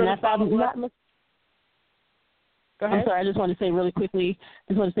 be sure to follow up. Go ahead. I'm sorry, I just want to say really quickly,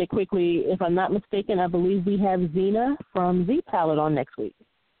 if I'm not mistaken, I believe we have Zena from Z Palette on next week.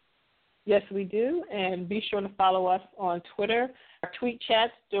 Yes, we do, and be sure to follow us on Twitter. Our tweet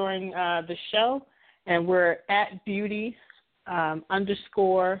chats during the show, and we're at beauty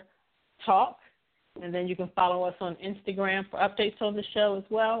 _talk, and then you can follow us on Instagram for updates on the show as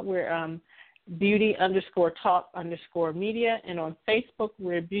well. We're beauty _talk _media, and on Facebook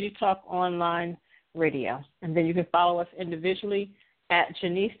we're Beauty Talk Online Radio, and then you can follow us individually at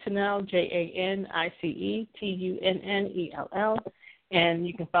Janice Tunnell, JANICE TUNNELL, and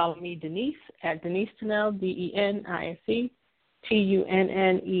you can follow me, Denise, at Denise Tunnell, DENISE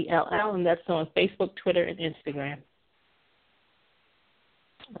TUNNELL, and that's on Facebook, Twitter, and Instagram.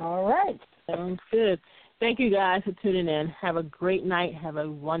 All right. Sounds good. Thank you guys for tuning in. Have a great night. Have a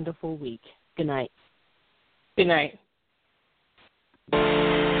wonderful week. Good night. Good night.